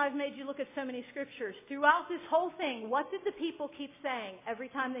reason I've made you look at so many scriptures. Throughout this whole thing, what did the people keep saying every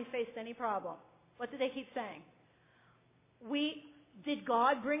time they faced any problem? What did they keep saying? Did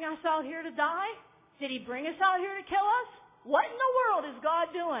God bring us out here to die? Did he bring us out here to kill us? What in the world is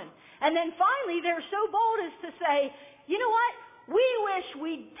God doing? And then finally, they're so bold as to say, you know what? We wish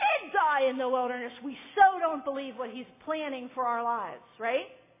we did die in the wilderness. We so don't believe what he's planning for our lives, right?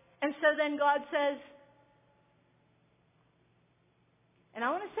 And so then God says, and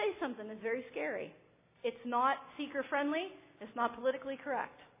I want to say something that's very scary. It's not seeker-friendly. It's not politically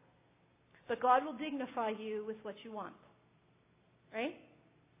correct. But God will dignify you with what you want. Right?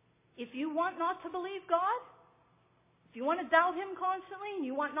 If you want not to believe God, if you want to doubt him constantly, and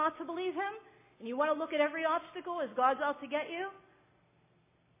you want not to believe him, and you want to look at every obstacle as God's out to get you,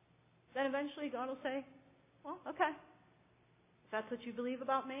 then eventually God will say, well, okay. If that's what you believe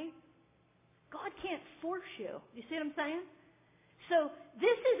about me, God can't force you. You see what I'm saying? So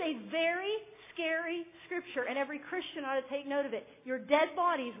this is a very scary scripture, and every Christian ought to take note of it. Your dead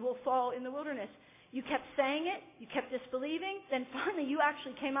bodies will fall in the wilderness. You kept saying it. You kept disbelieving. Then finally you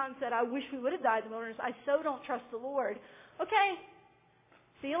actually came out and said, I wish we would have died in the wilderness. I so don't trust the Lord. Okay,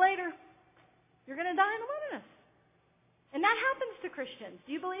 see you later. You're going to die in the wilderness. And that happens to Christians.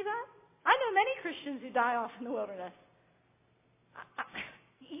 Do you believe that? I know many Christians who die off in the wilderness.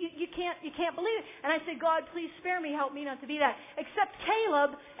 You can't believe it. And I said, God, please spare me. Help me not to be that. Except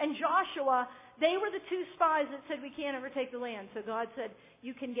Caleb and Joshua, they were the two spies that said we can't ever take the land. So God said,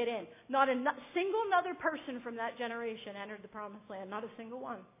 you can get in. Not a single other person from that generation entered the promised land. Not a single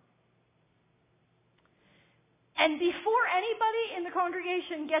one. And before anybody in the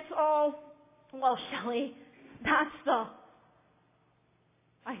congregation gets all, well, Shelley, I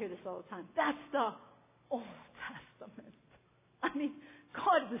hear this all the time. That's the Old Testament.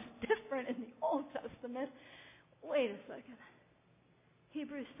 God was different in the Old Testament. Wait a second.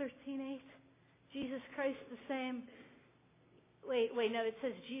 Hebrews 13:8. Jesus Christ the same. Wait, no, it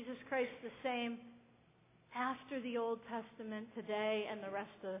says Jesus Christ the same after the Old Testament, today, and the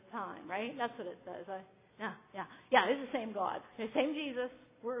rest of the time, right? That's what it says. Yeah, it's the same God. Okay, same Jesus.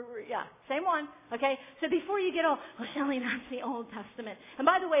 Same one. Okay? So before you get Shelley, that's the Old Testament. And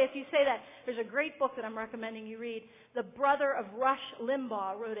by the way, if you say that, there's a great book that I'm recommending you read. The brother of Rush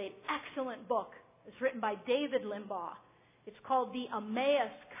Limbaugh wrote an excellent book. It's written by David Limbaugh. It's called The Emmaus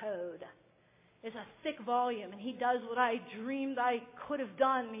Code. It's a thick volume, and he does what I dreamed I could have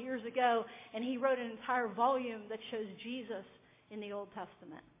done years ago, and he wrote an entire volume that shows Jesus in the Old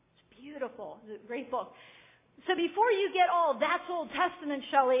Testament. It's beautiful. It's a great book. So before you get that's Old Testament,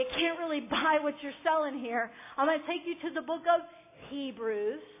 Shelley, it can't really buy what you're selling here. I'm going to take you to the book of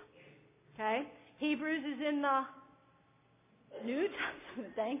Hebrews. Okay? Hebrews is in the New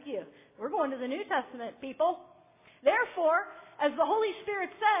Testament. Thank you. We're going to the New Testament, people. Therefore, as the Holy Spirit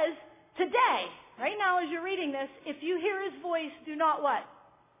says, today, right now as you're reading this, if you hear His voice, do not what?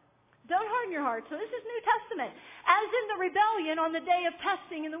 Don't harden your heart. So this is New Testament. As in the rebellion on the day of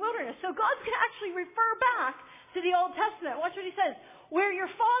testing in the wilderness. So God's going to actually refer back to the Old Testament. Watch what He says. Where your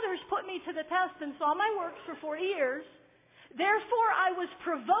fathers put me to the test and saw my works for 40 years, therefore I was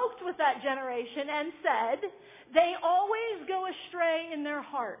provoked with that generation and said, they always go astray in their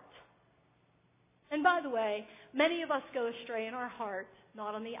heart. And by the way, many of us go astray in our heart,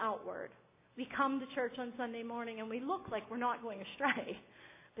 not on the outward. We come to church on Sunday morning and we look like we're not going astray,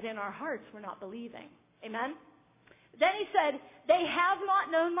 but in our hearts we're not believing. Amen? Then He said, they have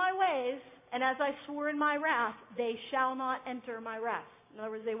not known my ways, and as I swore in my wrath, they shall not enter my rest. In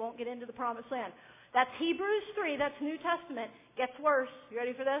other words, they won't get into the promised land. That's Hebrews 3. That's New Testament. Gets worse. You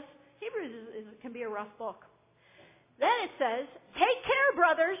ready for this? Hebrews can be a rough book. Then it says, take care,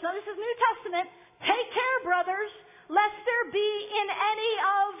 brothers. Now this is New Testament. Take care, brothers, lest there be in any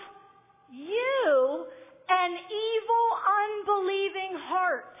of you an evil, unbelieving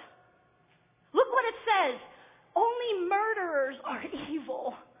heart. Look what it says. Only murderers are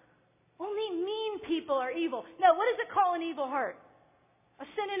evil. Only mean people are evil. No, what does it call an evil heart? A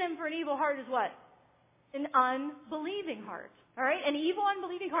synonym for an evil heart is what? An unbelieving heart. All right? An evil,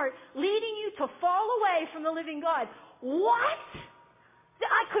 unbelieving heart leading you to fall away from the living God. What?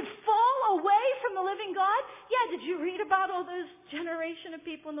 I could fall away from the living God? Yeah, did you read about all those generation of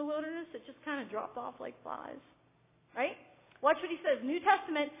people in the wilderness that just kind of dropped off like flies? Right? Watch what He says, New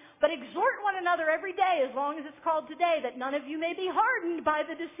Testament, but exhort one another every day, as long as it's called today, that none of you may be hardened by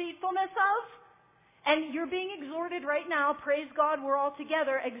the deceitfulness of. And you're being exhorted right now, praise God, we're all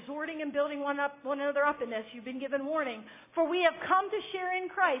together, exhorting and building one another up in this. You've been given warning. For we have come to share in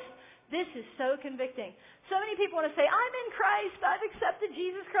Christ. This is so convicting. So many people want to say, I'm in Christ. I've accepted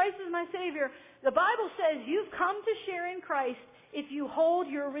Jesus Christ as my Savior. The Bible says you've come to share in Christ if you hold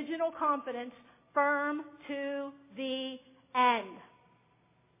your original confidence firm to the end.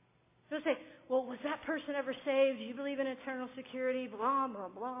 So say, well, was that person ever saved? Do you believe in eternal security? Blah, blah,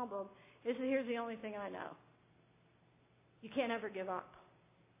 blah, blah. Here's the only thing I know. You can't ever give up.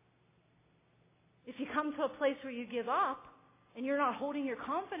 If you come to a place where you give up, and you're not holding your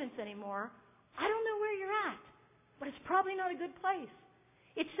confidence anymore, I don't know where you're at, but it's probably not a good place.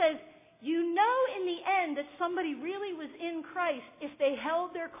 It says, you know in the end that somebody really was in Christ if they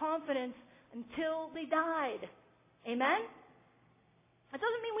held their confidence until they died. Amen? That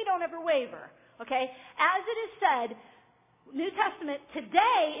doesn't mean we don't ever waver, okay? As it is said, New Testament,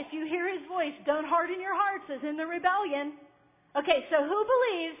 today, if you hear His voice, don't harden your hearts as in the rebellion. Okay, so who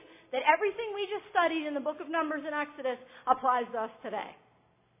believes that everything we just studied in the book of Numbers and Exodus applies to us today?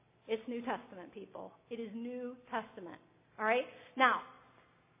 It's New Testament, people. It is New Testament. All right? Now,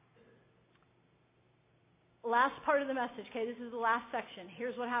 last part of the message, okay? This is the last section.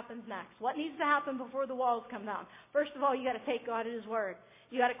 Here's what happens next. What needs to happen before the walls come down? First of all, you got to take God at His word.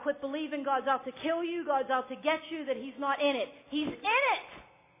 You got to quit believing God's out to kill you, God's out to get you, that He's not in it. He's in it.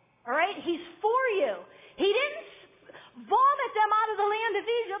 All right? He's for you. He didn't vomit them out of the land of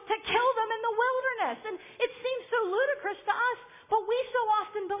Egypt to kill them in the wilderness. And it seems so ludicrous to us, but we so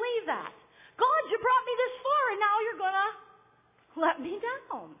often believe that. God, you brought me this far, and now you're going to let me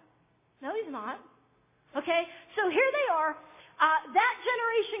down. No, He's not. Okay? So here they are. That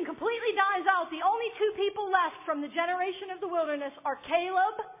generation completely dies out. The only two people left from the generation of the wilderness are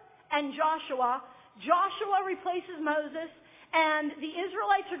Caleb and Joshua. Joshua replaces Moses, and the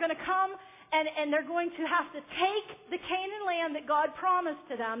Israelites are going to come and they're going to have to take the Canaan land that God promised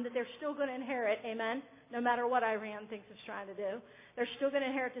to them, that they're still going to inherit. Amen? No matter what Iran thinks it's trying to do. They're still going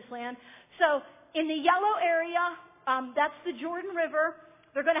to inherit this land. So, in the yellow area, that's the Jordan River.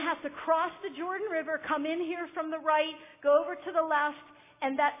 They're going to have to cross the Jordan River, come in here from the right, go over to the left,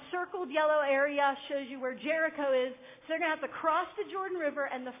 And that circled yellow area shows you where Jericho is. So they're going to have to cross the Jordan River,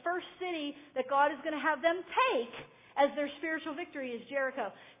 and the first city that God is going to have them take as their spiritual victory is Jericho.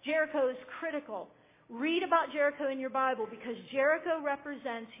 Jericho is critical. Read about Jericho in your Bible, because Jericho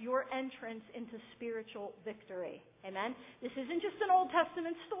represents your entrance into spiritual victory. Amen? This isn't just an Old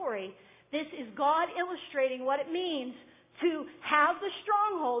Testament story. This is God illustrating what it means to have the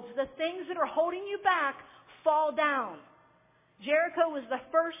strongholds, the things that are holding you back, fall down. Jericho was the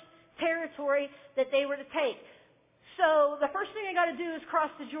first territory that they were to take. So the first thing they got to do is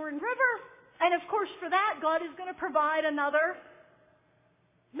cross the Jordan River. And of course for that, God is going to provide another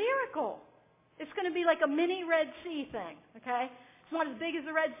miracle. It's going to be like a mini Red Sea thing, okay? It's not as big as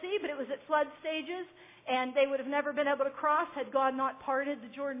the Red Sea, but it was at flood stages, and they would have never been able to cross had God not parted the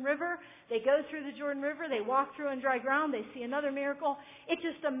Jordan River. They go through the Jordan River, they walk through on dry ground, they see another miracle. It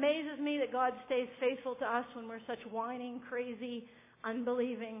just amazes me that God stays faithful to us when we're such whining, crazy,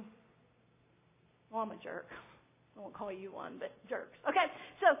 unbelieving, well, I'm a jerk. I won't call you one, but jerks. Okay,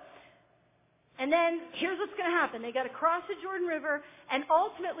 so, and then here's what's going to happen. They got to cross the Jordan River, and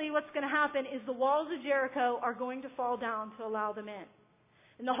ultimately what's going to happen is the walls of Jericho are going to fall down to allow them in.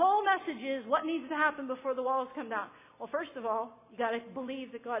 And the whole message is what needs to happen before the walls come down. Well, first of all, you got to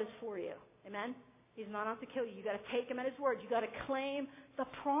believe that God is for you. Amen? He's not out to kill you. You got to take Him at His word. You got to claim the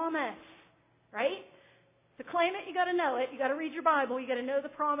promise, right? To claim it, you got to know it. You got to read your Bible. You got to know the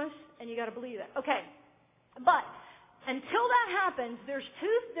promise, and you got to believe it. Okay, but until that happens, there's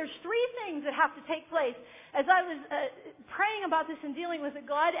three things that have to take place. As I was praying about this and dealing with it,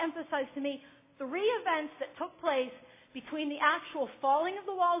 God emphasized to me three events that took place between the actual falling of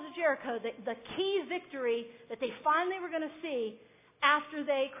the walls of Jericho, the key victory that they finally were going to see after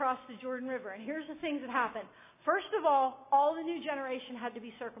they crossed the Jordan River. And here's the things that happened. First of all the new generation had to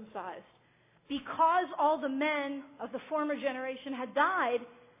be circumcised. Because all the men of the former generation had died,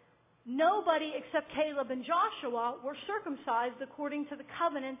 nobody except Caleb and Joshua were circumcised according to the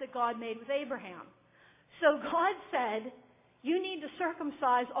covenant that God made with Abraham. So God said, you need to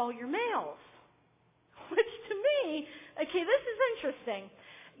circumcise all your males. Which to me, okay, this is interesting.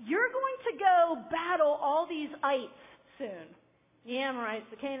 You're going to go battle all these ites soon. The Amorites,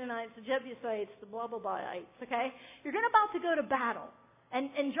 the Canaanites, the Jebusites, the blah, blah, blah-ites, okay? You're about to go to battle. And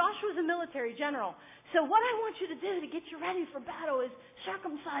Joshua's a military general. So what I want you to do to get you ready for battle is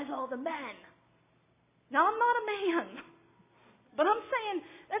circumcise all the men. Now, I'm not a man, but I'm saying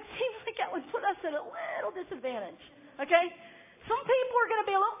that seems like that would put us at a little disadvantage, okay? Some people are going to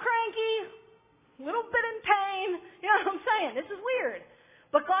be a little cranky, a little bit in pain. You know what I'm saying? This is weird.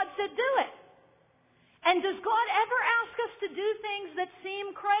 But God said do it. And does God ever ask us to do things that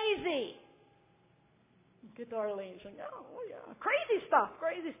seem crazy? Get to Arlene. She's like, oh, yeah. Crazy stuff.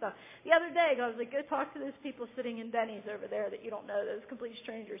 The other day, I was like, go talk to those people sitting in Denny's over there that you don't know, those complete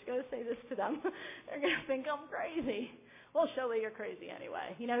strangers. Go say this to them. They're going to think I'm crazy. Well, Shelley, you're crazy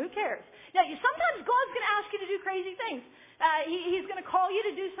anyway. You know, who cares? Now, sometimes God's going to ask you to do crazy things. He's going to call you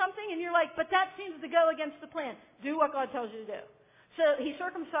to do something, and you're like, but that seems to go against the plan. Do what God tells you to do. So He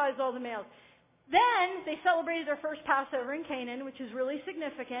circumcised all the males. Then they celebrated their first Passover in Canaan, which is really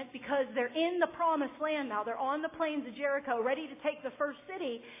significant because they're in the promised land now. They're on the plains of Jericho, ready to take the first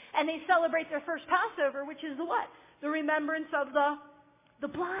city, and they celebrate their first Passover, which is the what? The remembrance of the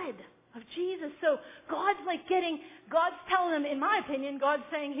blood of Jesus. So God's telling them, in my opinion, God's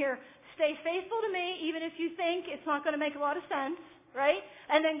saying here, stay faithful to me, even if you think it's not going to make a lot of sense, right?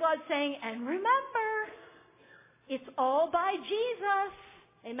 And then God's saying, and remember, it's all by Jesus.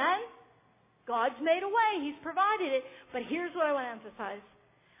 Amen? God's made a way. He's provided it. But here's what I want to emphasize.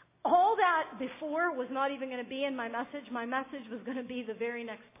 All that before was not even going to be in my message. My message was going to be the very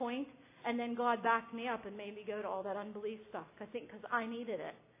next point, and then God backed me up and made me go to all that unbelief stuff. I think because I needed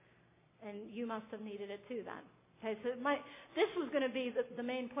it. And you must have needed it too then. Okay, so this was going to be the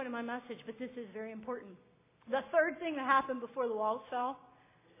main point of my message, but this is very important. The third thing that happened before the walls fell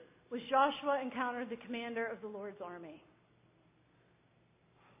was Joshua encountered the commander of the Lord's army.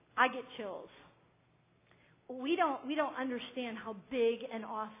 I get chills. We don't understand how big and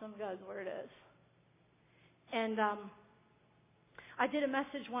awesome God's Word is. And I did a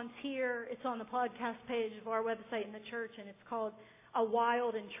message once here. It's on the podcast page of our website in the church, and it's called A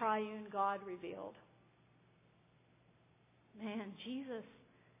Wild and Triune God Revealed. Man, Jesus,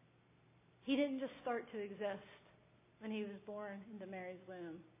 He didn't just start to exist when He was born into Mary's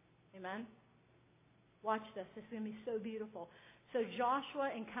womb. Amen? Watch this. This is going to be so beautiful. So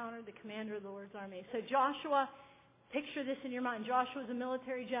Joshua encountered the commander of the Lord's army. So Joshua, picture this in your mind. Joshua was a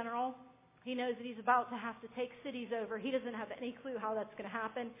military general. He knows that he's about to have to take cities over. He doesn't have any clue how that's going to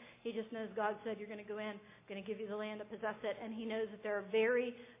happen. He just knows God said, you're going to go in, I'm going to give you the land to possess it. And he knows that there are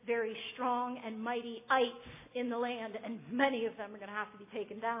very, very strong and mighty ites in the land, and many of them are going to have to be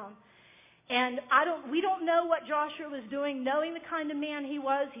taken down. And we don't know what Joshua was doing, knowing the kind of man he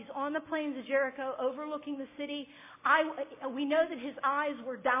was. He's on the plains of Jericho, overlooking the city. We know that his eyes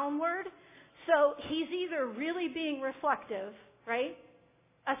were downward, so he's either really being reflective, right?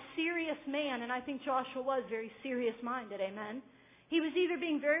 A serious man, and I think Joshua was very serious-minded, amen? He was either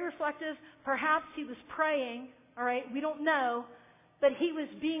being very reflective, perhaps he was praying, all right? We don't know, but he was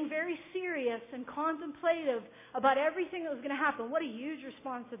being very serious and contemplative about everything that was going to happen. What a huge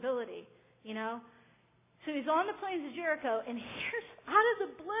responsibility, you know? So he's on the plains of Jericho, and here's, out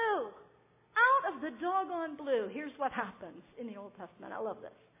of the doggone blue, here's what happens in the Old Testament. I love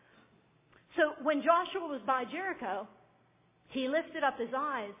this. So when Joshua was by Jericho, he lifted up his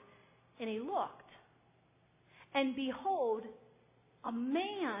eyes and he looked. And behold, a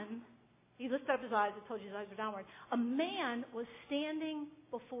man, he lifted up his eyes, I told you his eyes were downward. A man was standing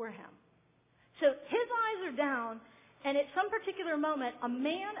before him. So his eyes are down, and at some particular moment, a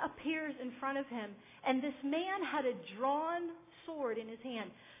man appears in front of him, and this man had a drawn sword in his hand.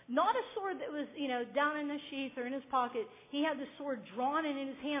 Not a sword that was, down in the sheath or in his pocket. He had the sword drawn in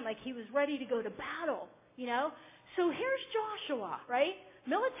his hand like he was ready to go to battle, So here's Joshua, right?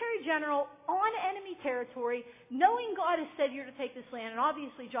 Military general on enemy territory, knowing God has said you're to take this land, and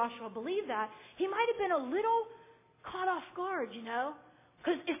obviously Joshua believed that. He might have been a little caught off guard,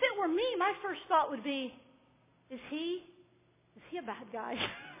 Because if it were me, my first thought would be, is he a bad guy?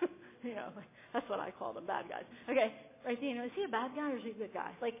 That's what I call them, bad guys. Okay, right, is he a bad guy or is he a good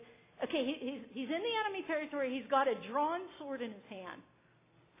guy? He's in the enemy territory, he's got a drawn sword in his hand.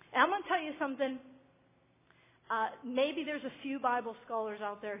 And I'm going to tell you something. Maybe there's a few Bible scholars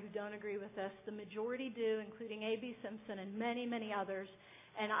out there who don't agree with this. The majority do, including A.B. Simpson and many, many others.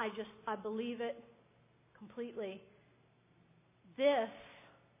 And I believe it completely. This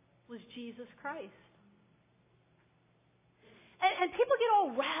was Jesus Christ. And people get all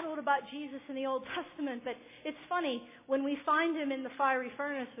rattled about Jesus in the Old Testament, but it's funny, when we find him in the fiery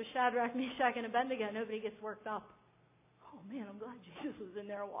furnace with Shadrach, Meshach, and Abednego, nobody gets worked up. Oh man, I'm glad Jesus was in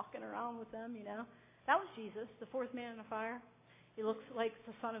there walking around with them, That was Jesus, the fourth man in the fire. He looks like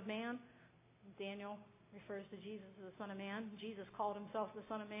the Son of Man. Daniel refers to Jesus as the Son of Man. Jesus called himself the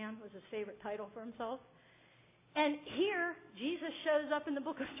Son of Man, was his favorite title for himself. And here, Jesus shows up in the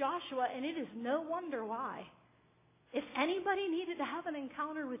book of Joshua, and it is no wonder why. If anybody needed to have an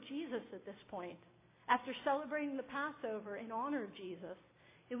encounter with Jesus at this point, after celebrating the Passover in honor of Jesus,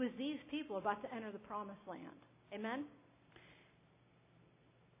 it was these people about to enter the promised land. Amen?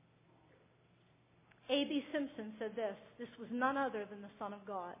 A.B. Simpson said this was none other than the Son of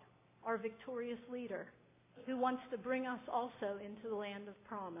God, our victorious leader, who wants to bring us also into the land of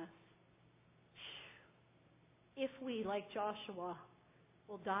promise. If we, like Joshua,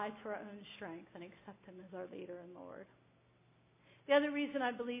 will die to our own strength and accept him as our leader and Lord. The other reason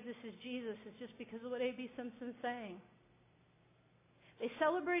I believe this is Jesus is just because of what A.B. Simpson is saying. They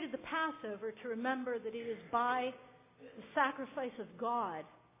celebrated the Passover to remember that it is by the sacrifice of God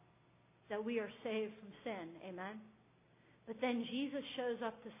that we are saved from sin. Amen? But then Jesus shows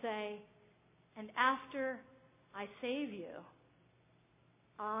up to say, and after I save you,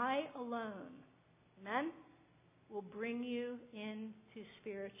 I alone, amen, will bring you into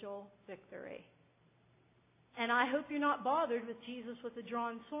spiritual victory. And I hope you're not bothered with Jesus with a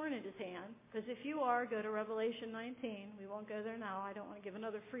drawn sword in his hand, because if you are, go to Revelation 19. We won't go there now. I don't want to give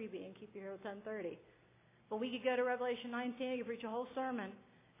another freebie and keep you here till 10:30. But we could go to Revelation 19. You could preach a whole sermon.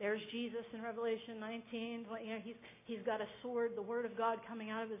 There's Jesus in Revelation 19. He's got a sword, the word of God coming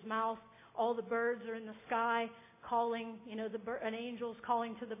out of his mouth. All the birds are in the sky calling, an angel's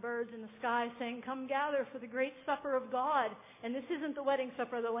calling to the birds in the sky saying, come gather for the great supper of God. And this isn't the wedding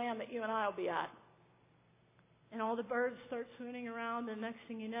supper of the Lamb that you and I will be at. And all the birds start swooning around, and next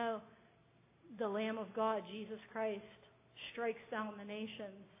thing you know, the Lamb of God, Jesus Christ, strikes down the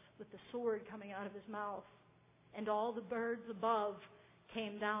nations with the sword coming out of his mouth. And all the birds above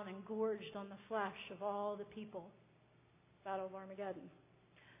came down and gorged on the flesh of all the people. Battle of Armageddon.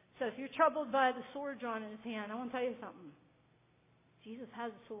 So if you're troubled by the sword drawn in his hand, I want to tell you something. Jesus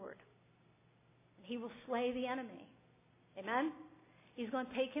has a sword. And he will slay the enemy. Amen? He's going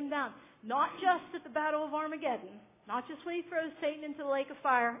to take him down. Not just at the Battle of Armageddon. Not just when he throws Satan into the lake of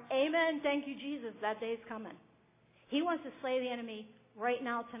fire. Amen. Thank you, Jesus. That day's coming. He wants to slay the enemy right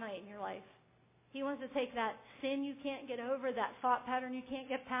now, tonight in your life. He wants to take that sin you can't get over, that thought pattern you can't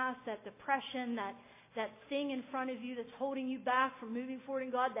get past, that depression, that thing in front of you that's holding you back from moving forward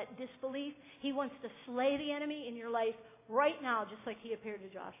in God, that disbelief, He wants to slay the enemy in your life right now, just like He appeared to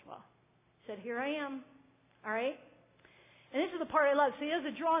Joshua. He said, here I am. All right? And this is the part I love. So He has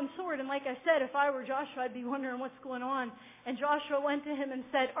a drawn sword, and like I said, if I were Joshua, I'd be wondering what's going on. And Joshua went to him and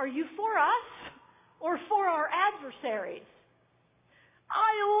said, are you for us or for our adversaries?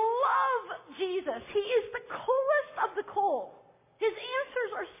 I love Jesus. He is the coolest of the cool. His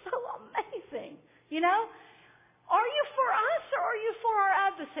answers are so amazing. You know? Are you for us or are you for our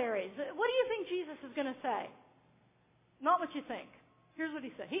adversaries? What do you think Jesus is going to say? Not what you think. Here's what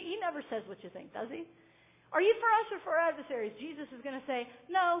He said. He never says what you think, does He? Are you for us or for our adversaries? Jesus is going to say,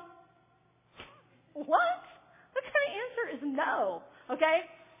 no. What? What kind of answer is no? Okay?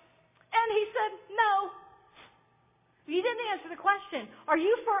 And He said, no. You didn't answer the question. Are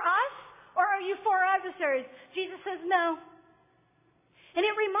you for us or are you for our adversaries? Jesus says, no. And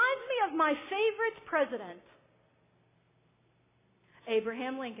it reminds me of my favorite president,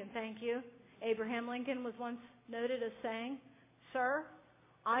 Abraham Lincoln. Thank you. Abraham Lincoln was once noted as saying, sir,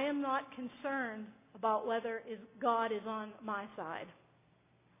 I am not concerned about whether God is on my side.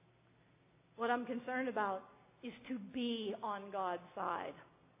 What I'm concerned about is to be on God's side,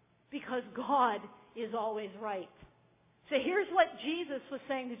 because God is always right. So here's what Jesus was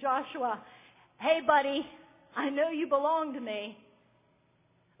saying to Joshua. Hey, buddy, I know you belong to me,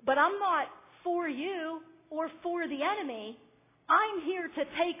 but I'm not for you or for the enemy. I'm here to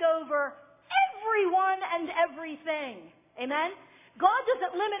take over everyone and everything. Amen? God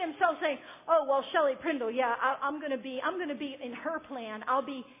doesn't limit Himself saying, oh, well, Shelley Prindle, yeah, I'm going to be in her plan. I'll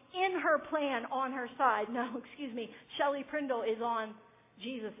be in her plan on her side. No, excuse me. Shelley Prindle is on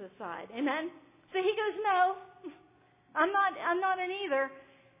Jesus' side. Amen? So He goes, no, I'm not in either.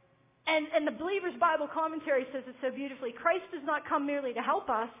 And the Believer's Bible Commentary says it so beautifully. Christ does not come merely to help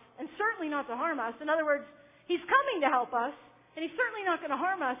us, and certainly not to harm us. In other words, He's coming to help us, and He's certainly not going to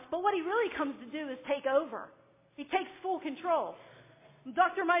harm us, but what He really comes to do is take over. He takes full control.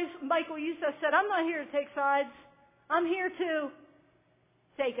 Dr. Michael Youssef said, I'm not here to take sides. I'm here to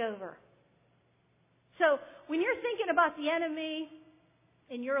take over. So when you're thinking about the enemy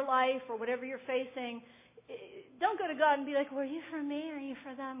in your life or whatever you're facing, don't go to God and be like, well, are you for me or are you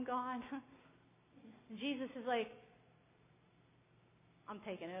for them, God? Jesus is like, I'm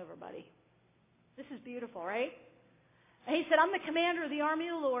taking over, buddy. This is beautiful, right? And He said, I'm the commander of the army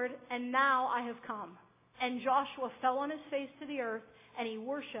of the Lord, and now I have come. And Joshua fell on his face to the earth, and he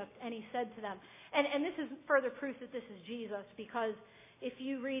worshiped, and he said to them. And this is further proof that this is Jesus, because if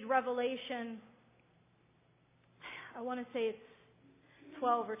you read Revelation, I want to say it's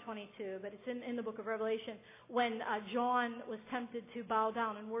 12 or 22, but it's in the book of Revelation, when John was tempted to bow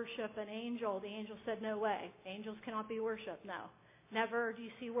down and worship an angel, the angel said, no way. Angels cannot be worshipped, no. Never do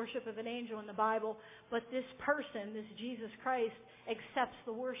you see worship of an angel in the Bible, but this person, this Jesus Christ, accepts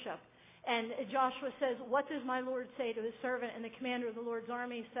the worship. And Joshua says, what does my Lord say to His servant? And the commander of the Lord's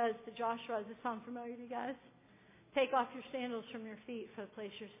army says to Joshua, does this sound familiar to you guys? Take off your sandals from your feet, for the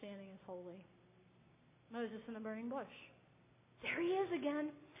place you're standing is holy. Moses in the burning bush. There he is again.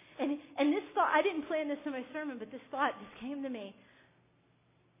 And this thought, I didn't plan this in my sermon, but this thought just came to me.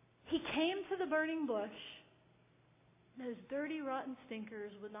 He came to the burning bush. Those dirty, rotten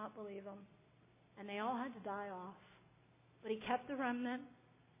stinkers would not believe Him. And they all had to die off. But He kept the remnant.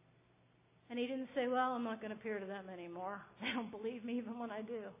 And He didn't say, well, I'm not going to appear to them anymore. They don't believe me even when I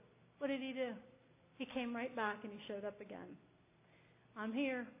do. What did He do? He came right back and He showed up again. I'm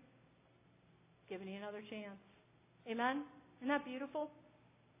here. Giving you another chance. Amen? Isn't that beautiful?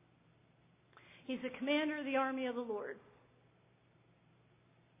 He's the commander of the army of the Lord.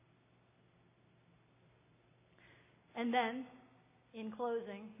 And then, in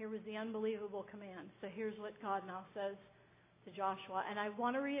closing, here was the unbelievable command. So here's what God now says to Joshua. And I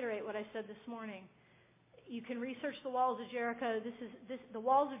want to reiterate what I said this morning. You can research the walls of Jericho. The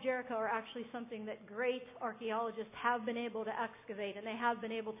walls of Jericho are actually something that great archaeologists have been able to excavate, and they have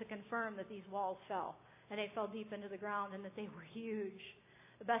been able to confirm that these walls fell. And they fell deep into the ground, and that they were huge.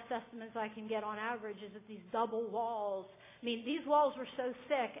 The best estimates I can get on average is that these double walls, these walls were so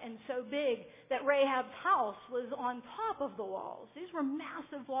thick and so big that Rahab's house was on top of the walls. These were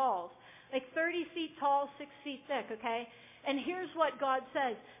massive walls, like 30 feet tall, 6 feet thick, okay? And here's what God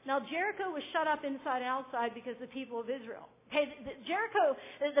says. Now, Jericho was shut up inside and outside because the people of Israel. Okay, Jericho,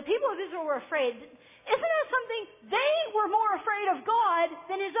 the people of Israel were afraid. Isn't that something? They were more afraid of God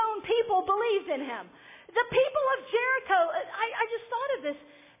than His own people believed in Him. The people of Jericho, I just thought of this.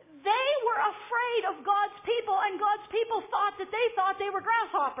 They were afraid of God's people, and God's people thought they were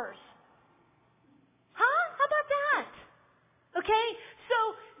grasshoppers. Huh? How about that? Okay? So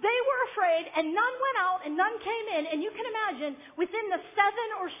They were afraid, and none went out, and none came in. And you can imagine, within the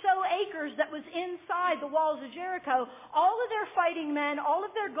 7 or so acres that was inside the walls of Jericho, all of their fighting men, all of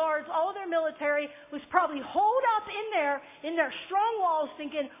their guards, all of their military was probably holed up in their strong walls,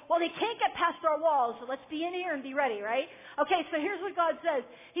 thinking, well, they can't get past our walls, so let's be in here and be ready, right? Okay, so here's what God says.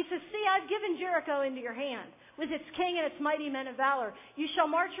 He says, see, I've given Jericho into your hand, with its king and its mighty men of valor. You shall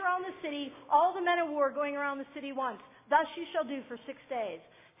march around the city, all the men of war going around the city once. Thus you shall do for 6 days.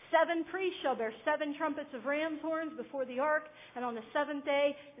 7 priests shall bear 7 trumpets of ram's horns before the ark, and on the 7th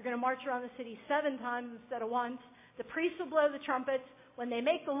day you're going to march around the city 7 times instead of once. The priests will blow the trumpets. When they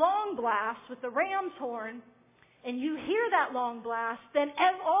make the long blast with the ram's horn, and you hear that long blast, then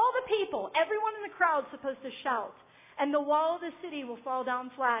all the people, everyone in the crowd is supposed to shout. And the wall of the city will fall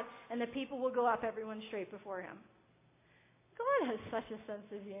down flat, and the people will go up, everyone straight before him. God has such a sense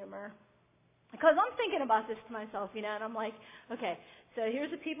of humor. Because I'm thinking about this to myself, and I'm like, okay, so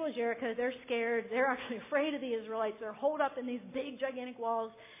here's the people of Jericho. They're scared. They're actually afraid of the Israelites. They're holed up in these big, gigantic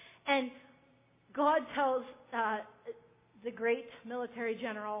walls. And God tells the great military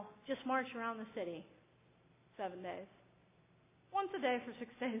general, just march around the city 7 days. Once a day for 6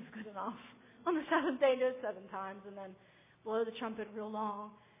 days is good enough. On the 7th day, do it 7 times, and then blow the trumpet real long,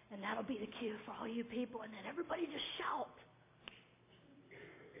 and that'll be the cue for all you people, and then everybody just shout.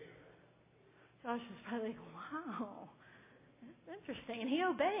 Josh was probably like, wow, that's interesting. And he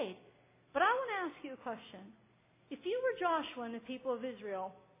obeyed. But I want to ask you a question. If you were Joshua and the people of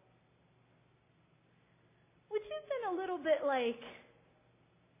Israel, would you have been a little bit like,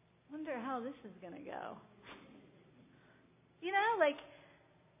 wonder how this is going to go?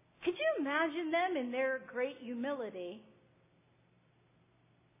 Could you imagine them in their great humility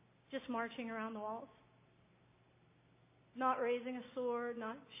just marching around the walls? Not raising a sword,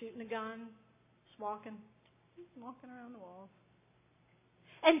 not shooting a gun, just walking around the walls.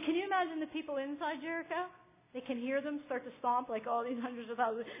 And can you imagine the people inside Jericho? They can hear them start to stomp, like all these hundreds of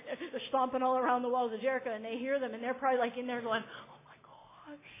thousands. They're stomping all around the walls of Jericho, and they hear them, and they're probably like in there going, oh my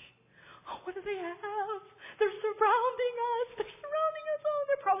gosh, what do they have? They're surrounding us. They're surrounding us all.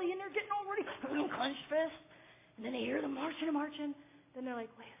 They're probably in there getting all ready, clenched fist. And then they hear them marching and marching. Then they're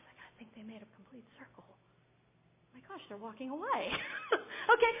like, wait a second, I think they made a complete circle. My gosh, they're walking away.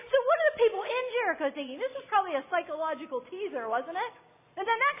 Okay, so what are the people in Jericho thinking? This was probably a psychological teaser, wasn't it? And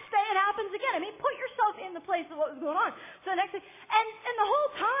the next day it happens again. Put yourself in the place of what was going on. So the next day, and the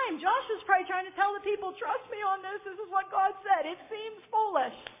whole time, Joshua's probably trying to tell the people, trust me on this. This is what God said. It seems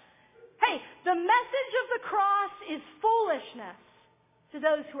foolish. Hey, the message of the cross is foolishness to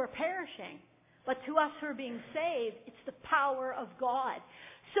those who are perishing. But to us who are being saved, it's the power of God.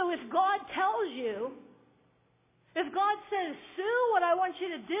 So if God tells you, if God says, Sue, what I want you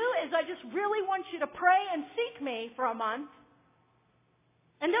to do is I just really want you to pray and seek me for a month.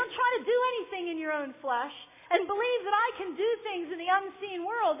 And don't try to do anything in your own flesh. And believe that I can do things in the unseen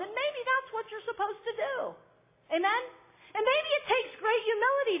world. Then maybe that's what you're supposed to do. Amen? And maybe it takes great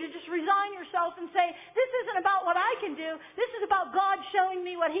humility to just resign yourself and say, this isn't about what I can do. This is about God showing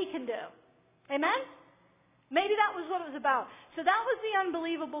me what He can do. Amen? Maybe that was what it was about. So that was the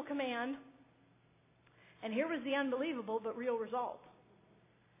unbelievable command. And here was the unbelievable but real result.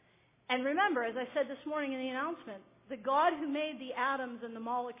 And remember, as I said this morning in the announcement, the God who made the atoms and the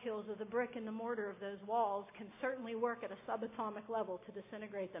molecules of the brick and the mortar of those walls can certainly work at a subatomic level to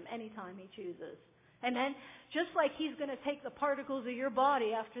disintegrate them anytime He chooses. Amen? Just like He's going to take the particles of your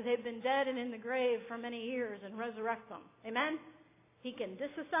body after they've been dead and in the grave for many years and resurrect them. Amen? He can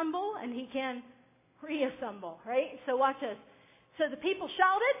disassemble and He can reassemble, right? So watch this. So the people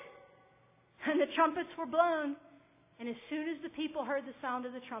shouted and the trumpets were blown. And as soon as the people heard the sound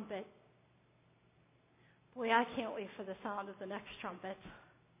of the trumpet, boy, I can't wait for the sound of the next trumpet.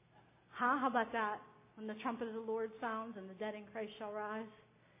 How about that? When the trumpet of the Lord sounds and the dead in Christ shall rise.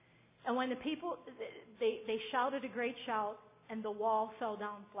 And when the people, they shouted a great shout, and the wall fell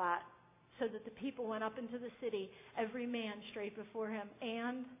down flat, so that the people went up into the city, every man straight before him,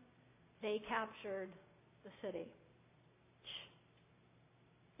 and they captured the city.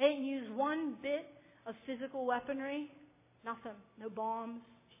 They didn't use one bit of physical weaponry. Nothing. No bombs,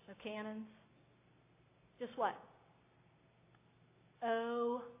 no cannons. Just what? Obedience.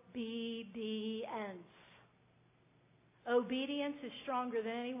 Obedience is stronger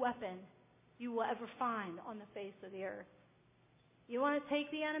than any weapon you will ever find on the face of the earth. You want to take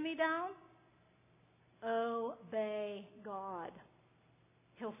the enemy down? Obey God.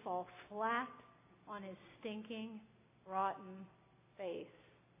 He'll fall flat on his stinking, rotten face.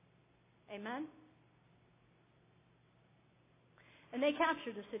 Amen? And they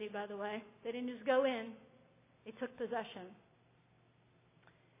captured the city, by the way. They didn't just go in. They took possession.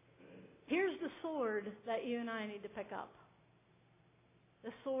 Here's the sword that you and I need to pick up.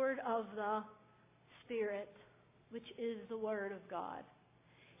 The sword of the Spirit, which is the Word of God.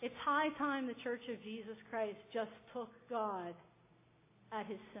 It's high time the Church of Jesus Christ just took God at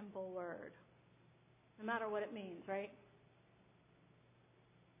His simple word. No matter what it means, right?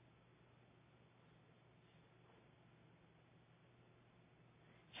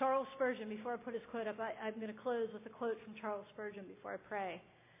 Charles Spurgeon, before I put his quote up, I'm going to close with a quote from Charles Spurgeon before I pray.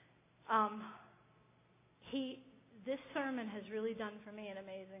 This sermon has really done for me an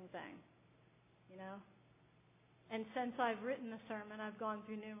amazing thing, you know. And since I've written the sermon, I've gone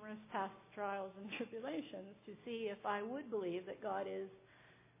through numerous past trials and tribulations to see if I would believe that God is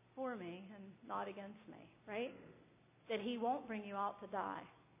for me and not against me, right? That He won't bring you out to die.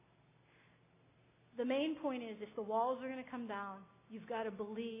 The main point is, if the walls are going to come down, you've got to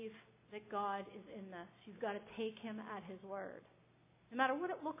believe that God is in this. You've got to take Him at His word. No matter what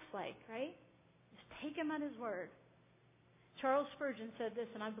it looks like, right? Just take Him at His word. Charles Spurgeon said this,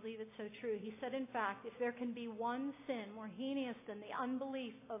 and I believe it's so true. He said, in fact, if there can be one sin more heinous than the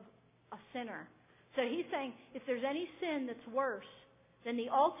unbelief of a sinner. So he's saying, if there's any sin that's worse than the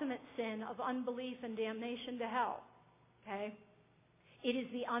ultimate sin of unbelief and damnation to hell, okay, it is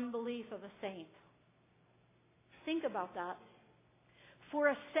the unbelief of a saint. Think about that. For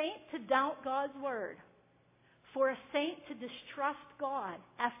a saint to doubt God's word, for a saint to distrust God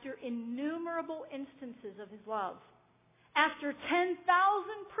after innumerable instances of His love, after 10,000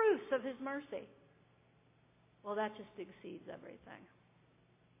 proofs of His mercy, well, that just exceeds everything.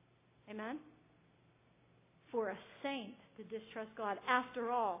 Amen? For a saint to distrust God, after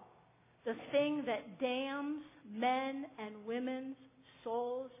all, the thing that damns men and women's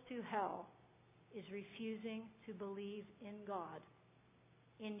souls to hell is refusing to believe in God,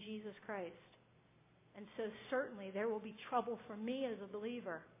 in Jesus Christ. And so certainly there will be trouble for me as a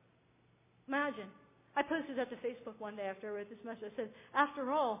believer. Imagine, I posted that to Facebook one day after I wrote this message. I said,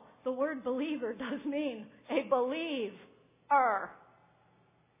 after all, the word believer does mean a believer.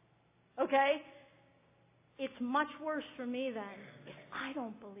 Okay? It's much worse for me then if I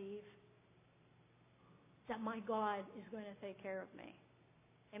don't believe that my God is going to take care of me.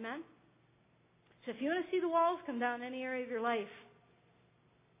 Amen? So if you want to see the walls come down in any area of your life,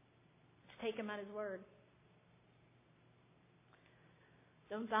 just take Him at His word.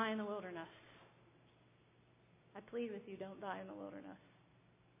 Don't die in the wilderness. I plead with you, don't die in the wilderness.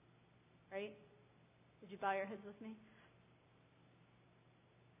 Right? Would you bow your heads with me?